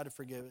ask God to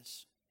forgive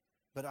us,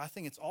 but I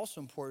think it's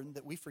also important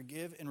that we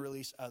forgive and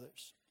release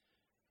others.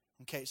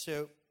 Okay,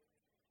 so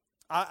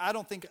I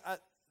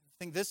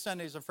think this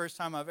Sunday is the first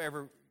time I've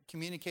ever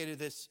communicated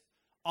this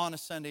on a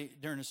Sunday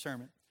during a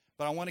sermon,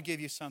 but I want to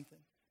give you something.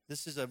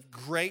 This is a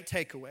great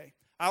takeaway.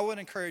 I would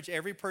encourage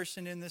every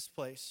person in this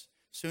place,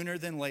 sooner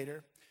than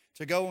later,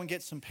 to go and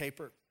get some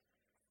paper.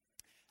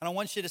 And I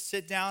want you to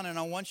sit down, and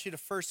I want you to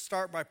first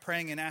start by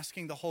praying and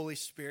asking the Holy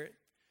Spirit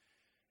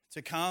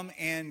to come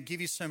and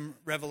give you some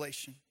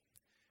revelation.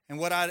 And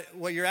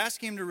what you're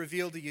asking him to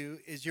reveal to you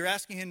is you're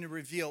asking him to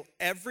reveal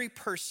every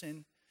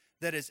person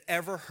that has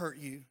ever hurt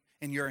you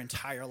in your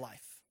entire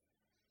life.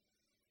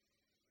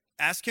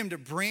 Ask him to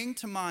bring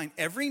to mind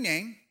every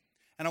name,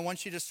 and I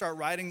want you to start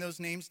writing those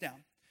names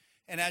down.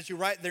 And as you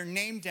write their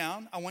name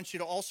down, I want you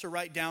to also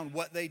write down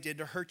what they did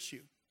to hurt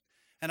you.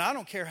 And I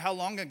don't care how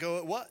long ago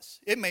it was.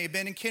 It may have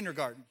been in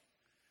kindergarten.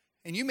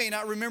 And you may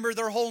not remember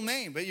their whole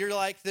name, but you're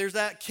like, there's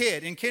that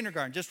kid in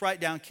kindergarten. Just write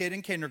down kid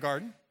in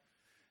kindergarten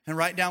and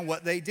write down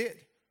what they did.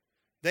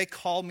 They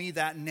called me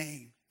that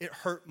name. It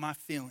hurt my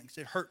feelings.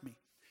 It hurt me.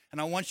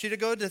 And I want you to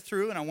go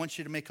through and I want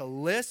you to make a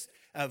list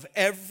of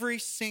every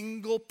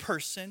single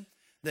person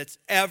that's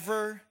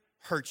ever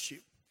hurt you.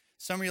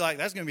 Some of you are like,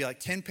 that's going to be like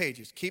 10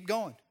 pages. Keep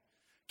going.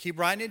 Keep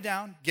writing it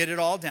down. Get it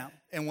all down.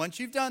 And once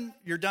you're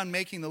done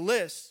making the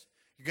list,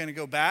 you're going to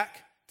go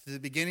back to the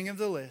beginning of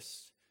the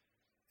list,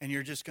 and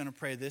you're just going to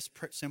pray this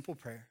simple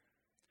prayer.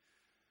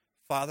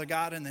 Father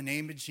God, in the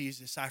name of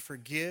Jesus, I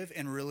forgive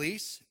and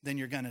release. Then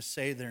you're going to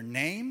say their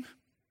name,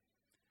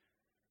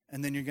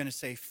 and then you're going to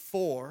say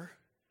for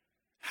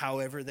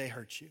however they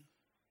hurt you.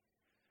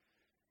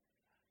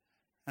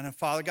 And then,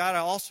 Father God, I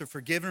also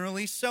forgive and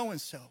release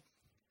so-and-so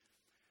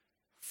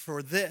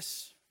for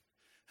this.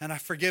 And I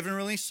forgive and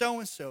release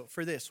so-and-so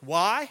for this.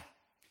 Why?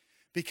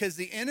 Because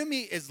the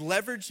enemy is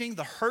leveraging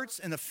the hurts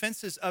and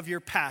offenses of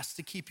your past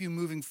to keep you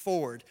moving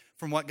forward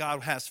from what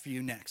God has for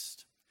you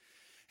next.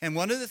 And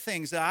one of the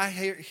things that I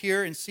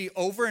hear and see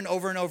over and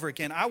over and over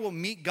again, I will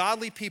meet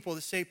godly people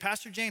that say,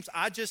 Pastor James,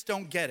 I just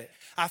don't get it.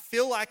 I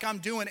feel like I'm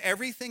doing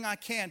everything I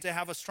can to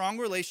have a strong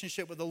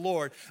relationship with the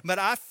Lord, but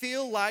I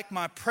feel like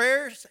my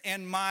prayers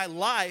and my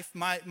life,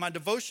 my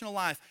devotional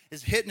life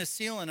is hitting a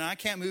ceiling and I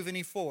can't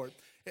move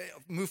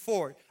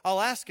forward.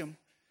 I'll ask them,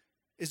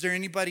 is there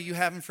anybody you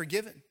haven't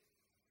forgiven?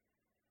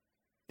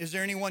 Is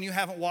there anyone you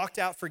haven't walked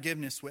out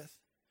forgiveness with?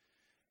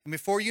 And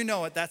before you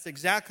know it, that's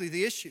exactly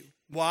the issue.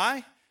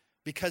 Why?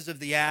 Because of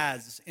the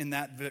 "as" in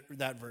that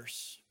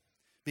verse.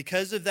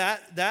 Because of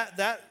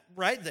that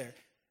right there.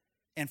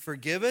 And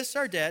forgive us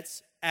our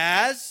debts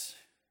as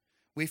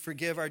we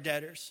forgive our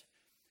debtors.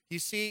 You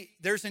see,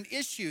 there's an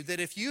issue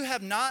that if you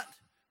have not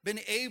been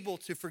able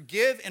to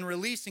forgive and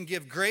release and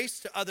give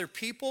grace to other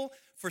people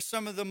for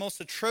some of the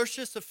most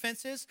atrocious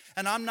offenses,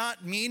 and I'm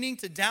not meaning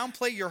to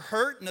downplay your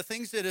hurt and the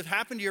things that have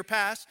happened to your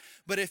past,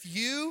 but if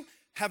you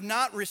have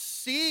not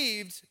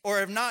received or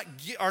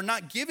are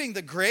not giving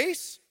the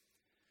grace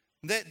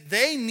that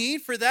they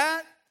need for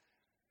that,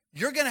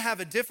 you're going to have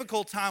a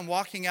difficult time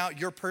walking out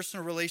your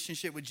personal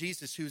relationship with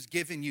Jesus, who's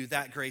given you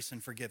that grace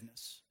and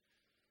forgiveness.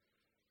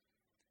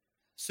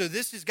 So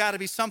this has got to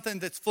be something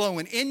that's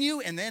flowing in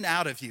you and then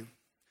out of you.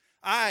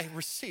 I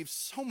received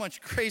so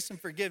much grace and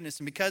forgiveness,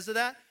 and because of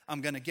that,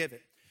 I'm going to give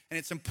it. And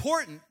it's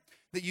important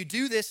that you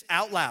do this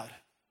out loud.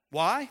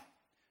 Why?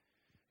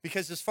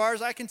 Because as far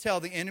as I can tell,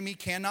 the enemy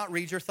cannot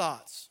read your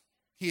thoughts.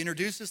 He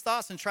introduces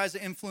thoughts and tries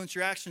to influence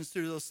your actions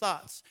through those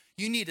thoughts.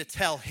 You need to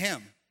tell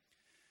him.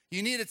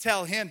 You need to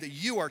tell him that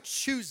you are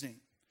choosing.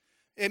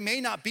 It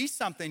may not be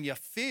something you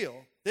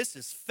feel. This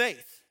is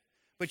faith.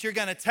 But you're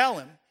going to tell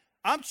him,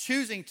 I'm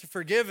choosing to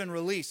forgive and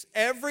release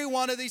every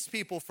one of these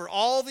people for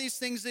all these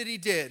things that he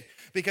did,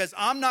 because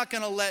I'm not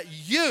going to let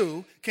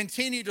you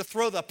continue to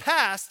throw the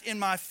past in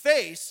my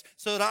face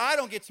so that I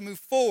don't get to move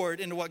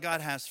forward into what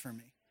God has for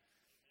me.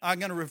 I'm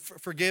going to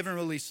forgive and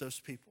release those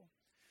people.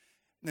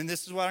 And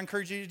this is what I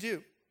encourage you to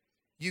do.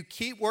 You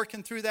keep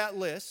working through that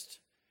list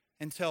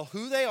until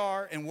who they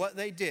are and what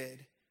they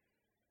did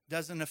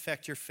doesn't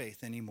affect your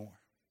faith anymore.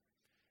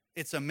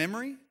 It's a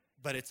memory,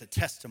 but it's a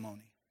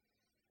testimony,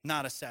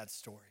 not a sad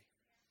story.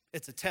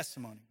 It's a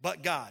testimony.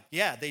 But God,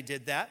 yeah, they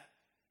did that.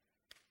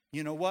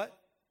 You know what?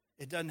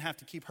 It doesn't have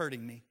to keep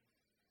hurting me.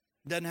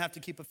 It doesn't have to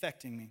keep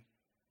affecting me.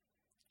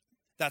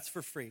 That's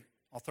for free.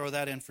 I'll throw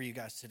that in for you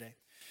guys today.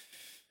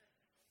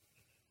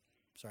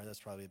 Sorry, that's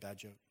probably a bad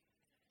joke.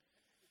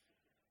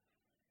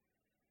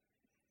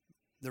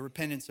 The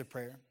repentance of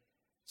prayer.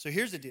 So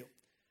here's the deal.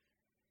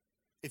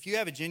 If you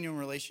have a genuine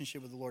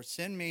relationship with the Lord,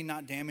 sin may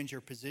not damage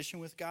your position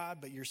with God,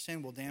 but your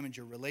sin will damage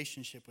your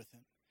relationship with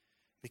him,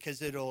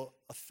 because it'll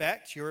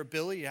affect your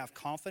ability to have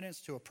confidence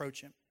to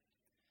approach him.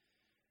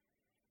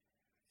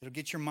 It'll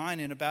get your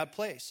mind in a bad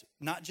place.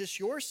 Not just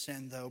your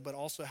sin, though, but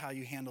also how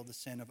you handle the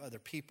sin of other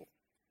people.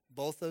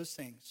 Both those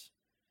things.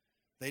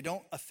 They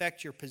don't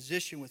affect your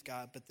position with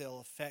God, but they'll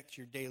affect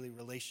your daily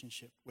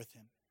relationship with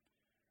him.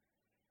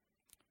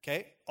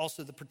 Okay?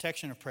 Also, the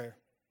protection of prayer.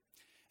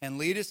 And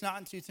lead us not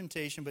into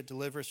temptation, but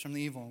deliver us from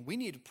the evil. And we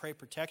need to pray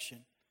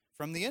protection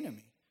from the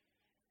enemy.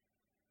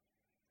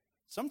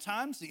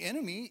 Sometimes the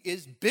enemy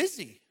is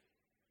busy,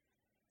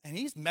 and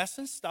he's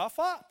messing stuff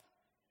up.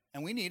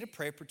 And we need to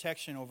pray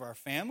protection over our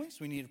families.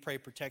 We need to pray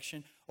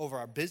protection over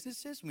our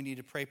businesses. We need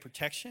to pray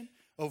protection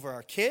over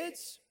our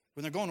kids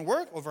when they're going to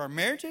work, over our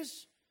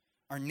marriages,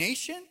 our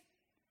nation.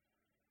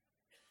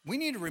 We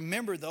need to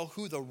remember, though,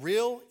 who the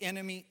real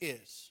enemy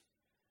is.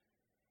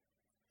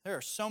 There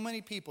are so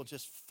many people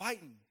just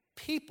fighting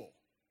people.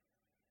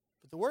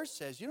 But the word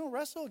says you don't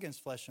wrestle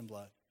against flesh and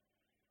blood.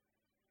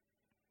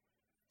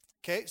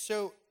 Okay,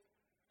 so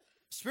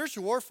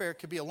spiritual warfare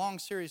could be a long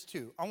series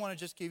too. I want to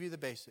just give you the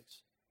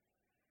basics.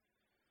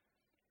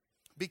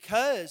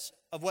 Because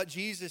of what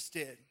Jesus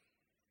did,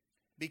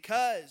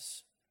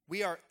 because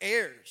we are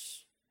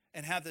heirs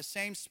and have the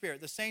same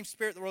spirit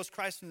that rose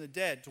Christ from the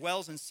dead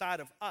dwells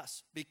inside of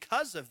us.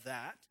 Because of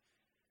that,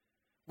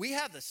 we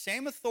have the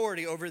same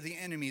authority over the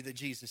enemy that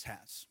Jesus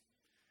has.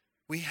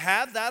 We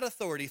have that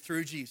authority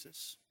through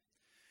Jesus.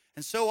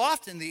 And so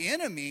often the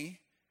enemy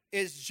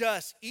is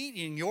just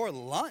eating your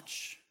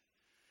lunch.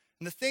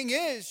 And the thing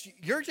is,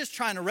 you're just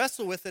trying to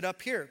wrestle with it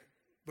up here.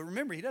 But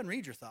remember, he doesn't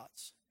read your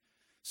thoughts.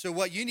 So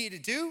what you need to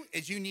do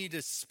is you need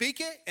to speak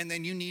it, and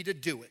then you need to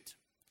do it.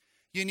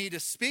 You need to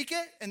speak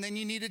it, and then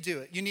you need to do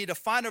it. You need to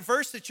find a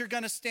verse that you're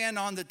going to stand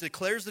on that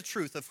declares the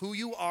truth of who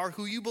you are,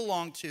 who you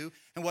belong to,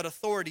 and what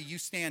authority you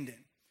stand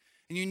in.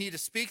 And you need to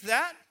speak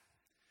that,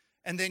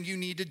 and then you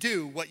need to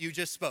do what you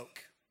just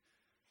spoke.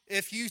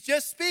 If you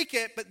just speak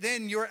it, but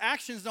then your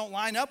actions don't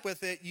line up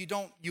with it,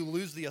 you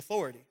lose the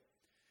authority.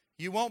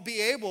 You won't be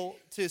able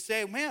to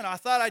say, man, I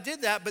thought I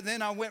did that, but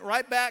then I went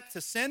right back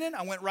to sinning.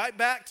 I went right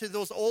back to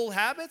those old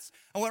habits.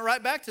 I went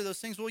right back to those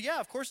things. Well, yeah,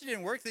 of course it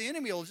didn't work. The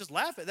enemy will just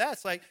laugh at that.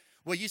 It's like,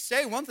 well, you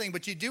say one thing,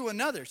 but you do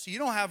another. So you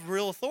don't have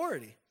real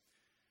authority.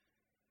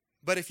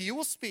 But if you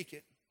will speak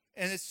it,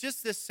 and it's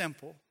just this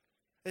simple.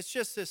 It's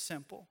just this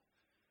simple.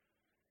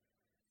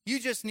 You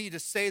just need to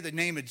say the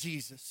name of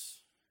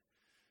Jesus.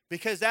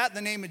 Because at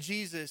the name of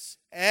Jesus,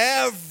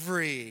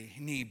 every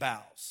knee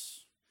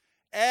bows.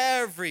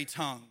 Every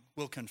tongue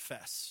will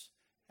confess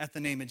at the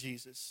name of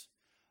Jesus.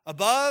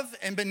 Above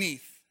and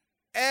beneath,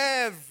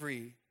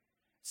 every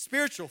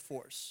spiritual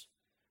force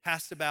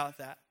has to bow at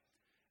that.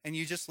 And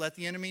you just let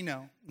the enemy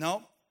know,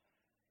 no,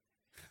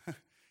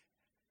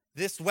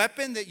 this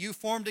weapon that you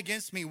formed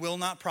against me will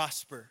not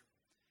prosper.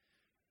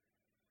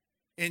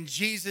 In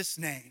Jesus'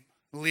 name,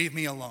 leave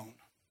me alone.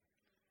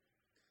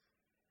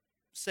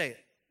 Say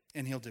it,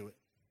 and he'll do it.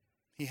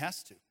 He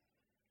has to.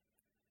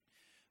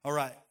 All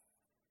right.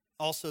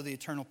 Also, the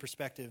eternal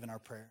perspective in our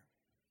prayer.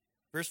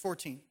 Verse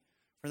 14,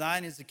 for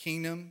thine is the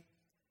kingdom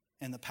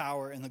and the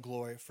power and the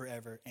glory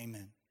forever.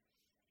 Amen.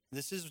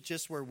 This is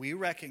just where we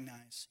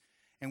recognize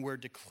and we're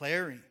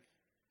declaring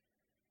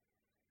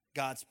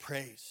God's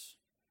praise,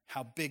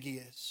 how big he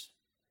is.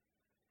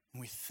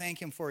 And we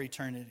thank him for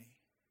eternity.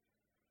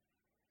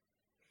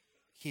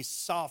 He's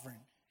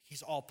sovereign.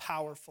 He's all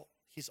powerful.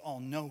 He's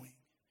all knowing.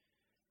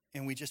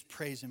 And we just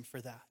praise him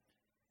for that.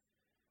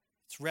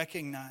 It's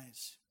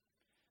recognize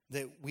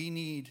that we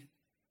need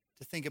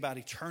to think about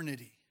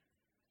eternity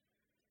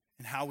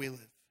and how we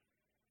live,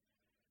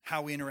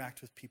 how we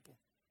interact with people.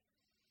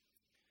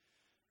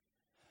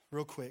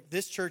 real quick.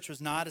 This church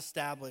was not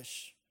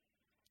established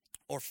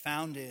or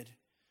founded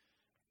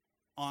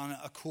on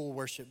a cool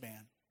worship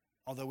band,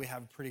 although we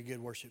have a pretty good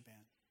worship band.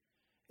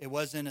 It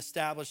wasn't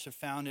established or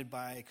founded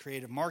by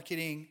creative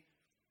marketing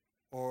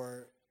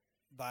or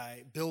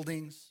by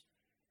buildings.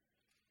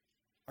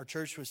 Our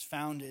church was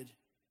founded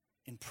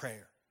in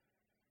prayer.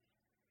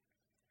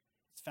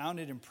 It's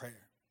founded in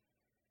prayer.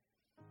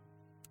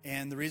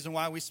 And the reason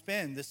why we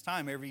spend this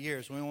time every year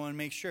is we want to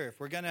make sure if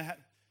we're going to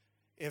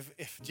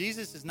if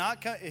Jesus is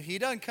not if he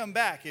doesn't come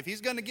back, if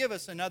he's going to give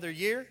us another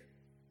year,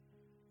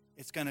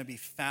 it's going to be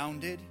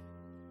founded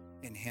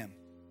in him.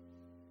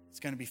 It's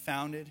going to be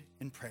founded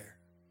in prayer.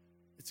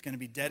 It's going to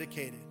be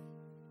dedicated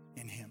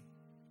in him.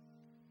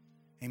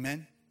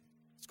 Amen.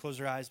 Let's close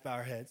our eyes, bow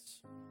our heads.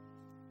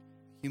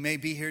 You may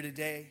be here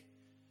today,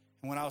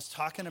 and when I was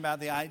talking about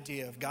the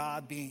idea of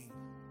God being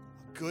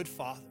a good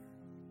father,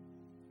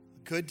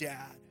 a good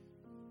dad,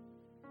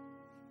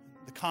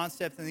 the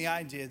concept and the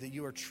idea that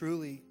you are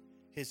truly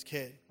his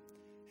kid,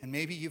 and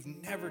maybe you've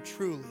never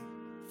truly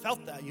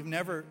felt that, you've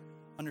never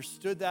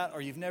understood that,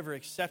 or you've never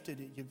accepted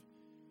it.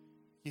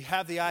 You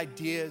have the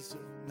ideas,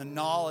 the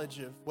knowledge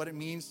of what it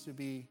means to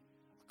be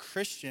a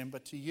Christian,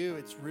 but to you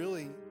it's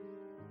really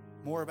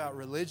more about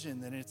religion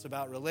than it's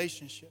about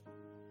relationship.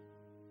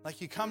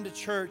 Like you come to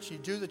church, you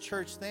do the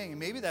church thing, and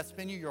maybe that's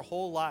been you your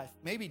whole life,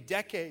 maybe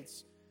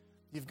decades.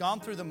 You've gone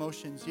through the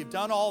motions. You've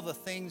done all the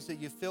things that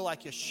you feel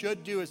like you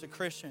should do as a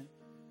Christian.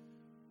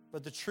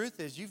 But the truth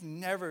is, you've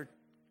never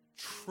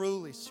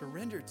truly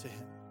surrendered to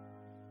him.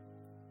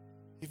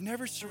 You've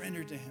never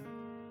surrendered to him.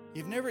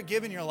 You've never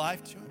given your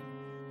life to him.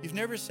 You've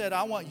never said,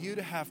 I want you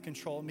to have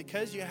control. And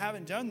because you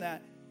haven't done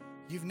that,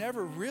 you've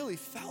never really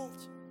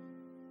felt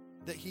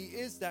that he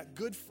is that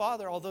good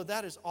father, although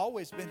that has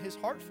always been his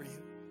heart for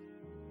you.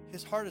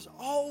 His heart has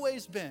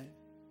always been,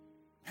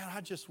 man,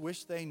 I just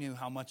wish they knew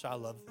how much I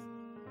love them,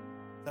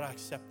 that I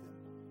accept them.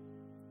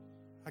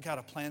 I got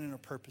a plan and a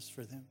purpose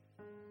for them.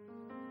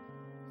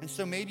 And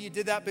so maybe you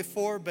did that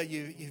before, but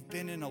you've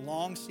been in a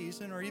long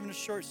season or even a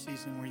short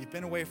season where you've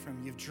been away from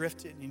him, you've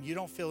drifted, and you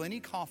don't feel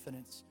any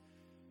confidence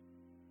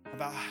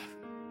about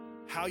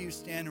how you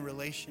stand in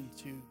relation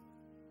to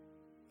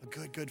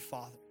a good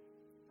father.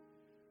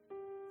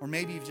 Or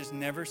maybe you've just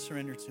never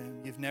surrendered to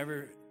him. You've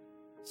never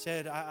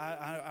said,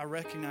 I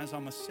recognize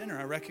I'm a sinner.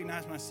 I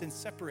recognize my sin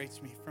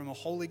separates me from a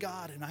holy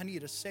God and I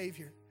need a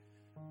Savior.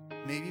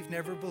 Maybe you've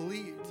never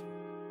believed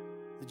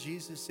that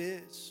Jesus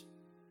is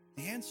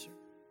the answer.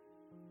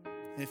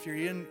 And if you're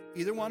in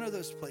either one of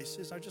those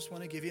places, I just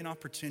want to give you an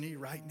opportunity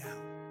right now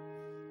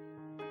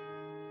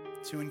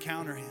to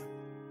encounter him,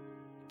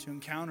 to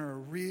encounter a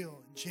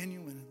real,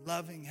 genuine,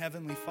 loving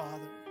Heavenly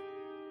Father,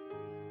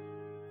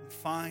 and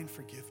find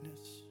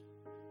forgiveness,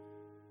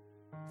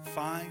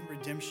 find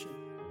redemption,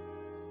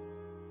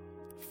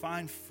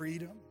 find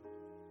freedom.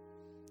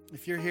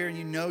 If you're here and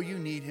you know you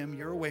need him,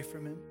 you're away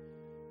from him,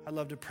 I'd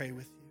love to pray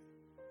with you.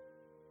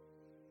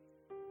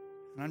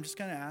 And I'm just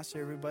going to ask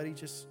everybody,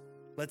 just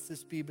let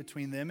this be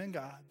between them and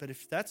God. But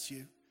if that's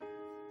you,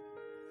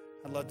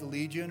 I'd love to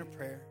lead you in a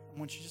prayer. I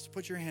want you just to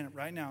put your hand up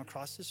right now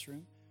across this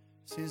room.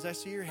 As soon as I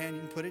see your hand,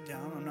 you can put it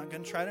down. I'm not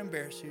going to try to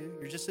embarrass you.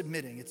 You're just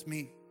admitting it's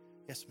me.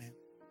 Yes, ma'am.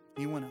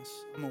 Anyone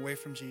else? I'm away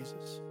from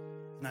Jesus,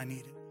 and I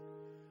need it.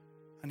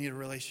 I need a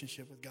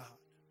relationship with God.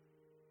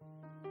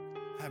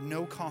 I have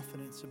no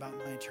confidence about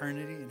my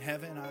eternity in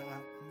heaven.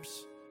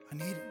 I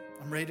need it.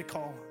 I'm ready to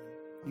call on him.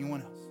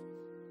 Anyone else?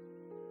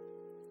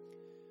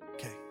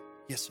 Okay.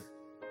 Yes, sir.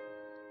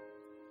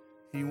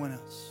 Anyone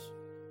else?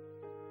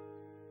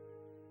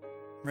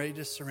 I'm ready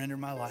to surrender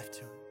my life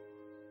to him.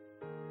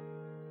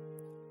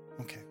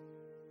 Okay.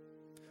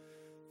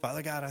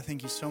 Father God, I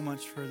thank you so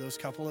much for those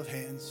couple of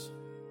hands.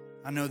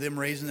 I know them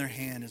raising their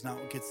hand is not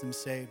what gets them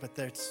saved, but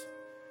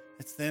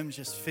it's them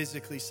just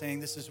physically saying,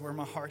 this is where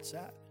my heart's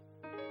at.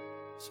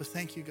 So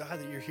thank you, God,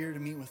 that you're here to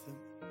meet with them.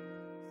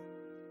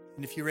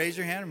 And if you raise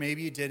your hand, or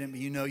maybe you didn't,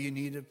 but you know you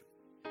need to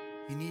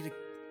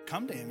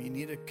come to him. You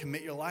need to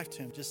commit your life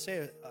to him. Just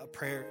say a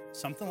prayer,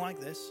 something like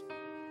this.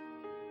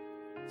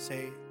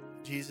 Say,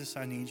 Jesus,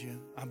 I need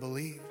you. I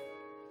believe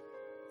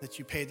that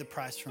you paid the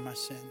price for my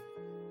sin,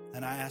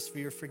 and I ask for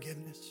your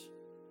forgiveness.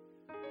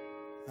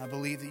 I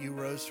believe that you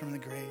rose from the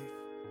grave,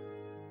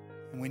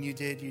 and when you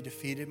did, you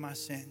defeated my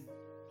sin.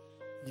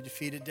 You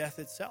defeated death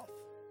itself.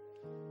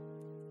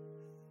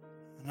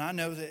 And I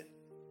know that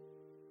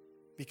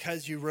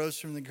because you rose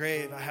from the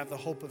grave, I have the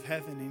hope of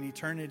heaven and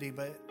eternity,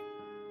 but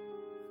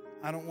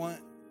I don't want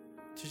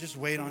to just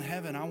wait on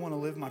heaven. I want to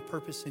live my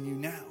purpose in you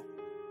now.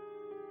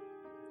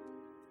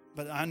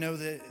 But I know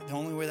that the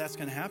only way that's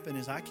going to happen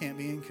is I can't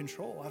be in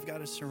control. I've got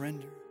to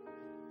surrender.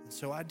 And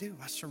so I do.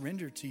 I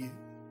surrender to you.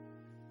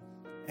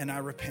 And I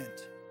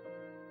repent.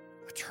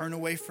 I turn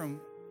away from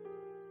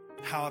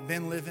how I've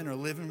been living or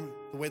living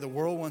the way the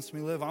world wants me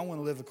to live. I want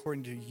to live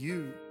according to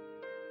you,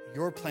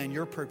 your plan,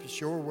 your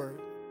purpose, your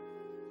word.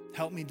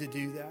 Help me to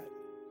do that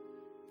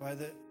by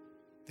the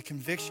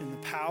conviction,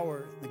 the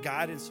power, the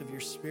guidance of your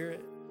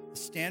Spirit, the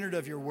standard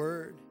of your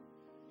word,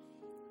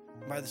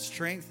 by the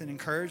strength and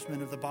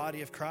encouragement of the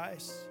body of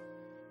Christ.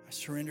 I I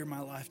surrender my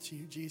life to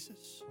you,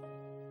 Jesus.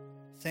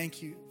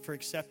 Thank you for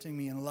accepting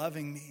me and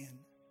loving me and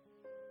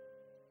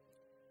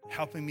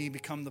helping me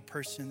become the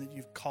person that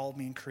you've called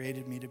me and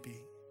created me to be.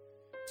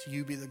 To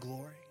you be the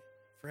glory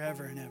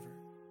forever and ever.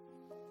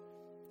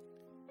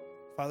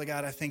 Father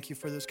God, I thank you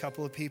for those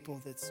couple of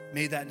people that's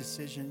made that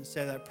decision and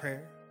said that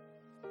prayer.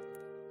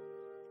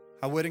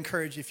 I would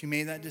encourage you, if you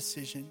made that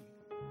decision,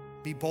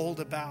 be bold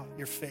about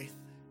your faith.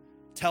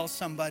 Tell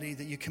somebody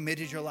that you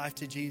committed your life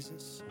to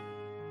Jesus.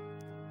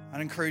 I'd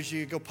encourage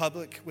you to go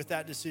public with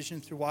that decision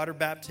through water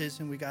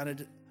baptism. We got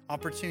an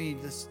opportunity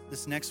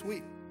this next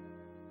week.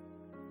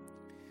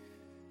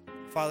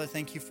 Father,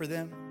 thank you for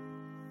them.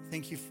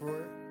 Thank you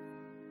for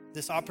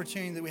this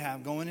opportunity that we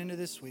have going into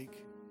this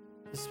week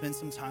to spend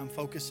some time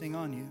focusing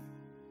on you.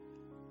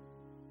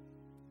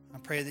 I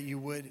pray that you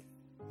would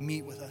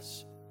meet with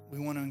us. We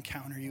want to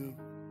encounter you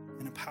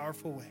in a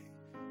powerful way.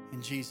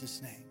 In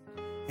Jesus' name,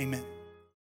 amen.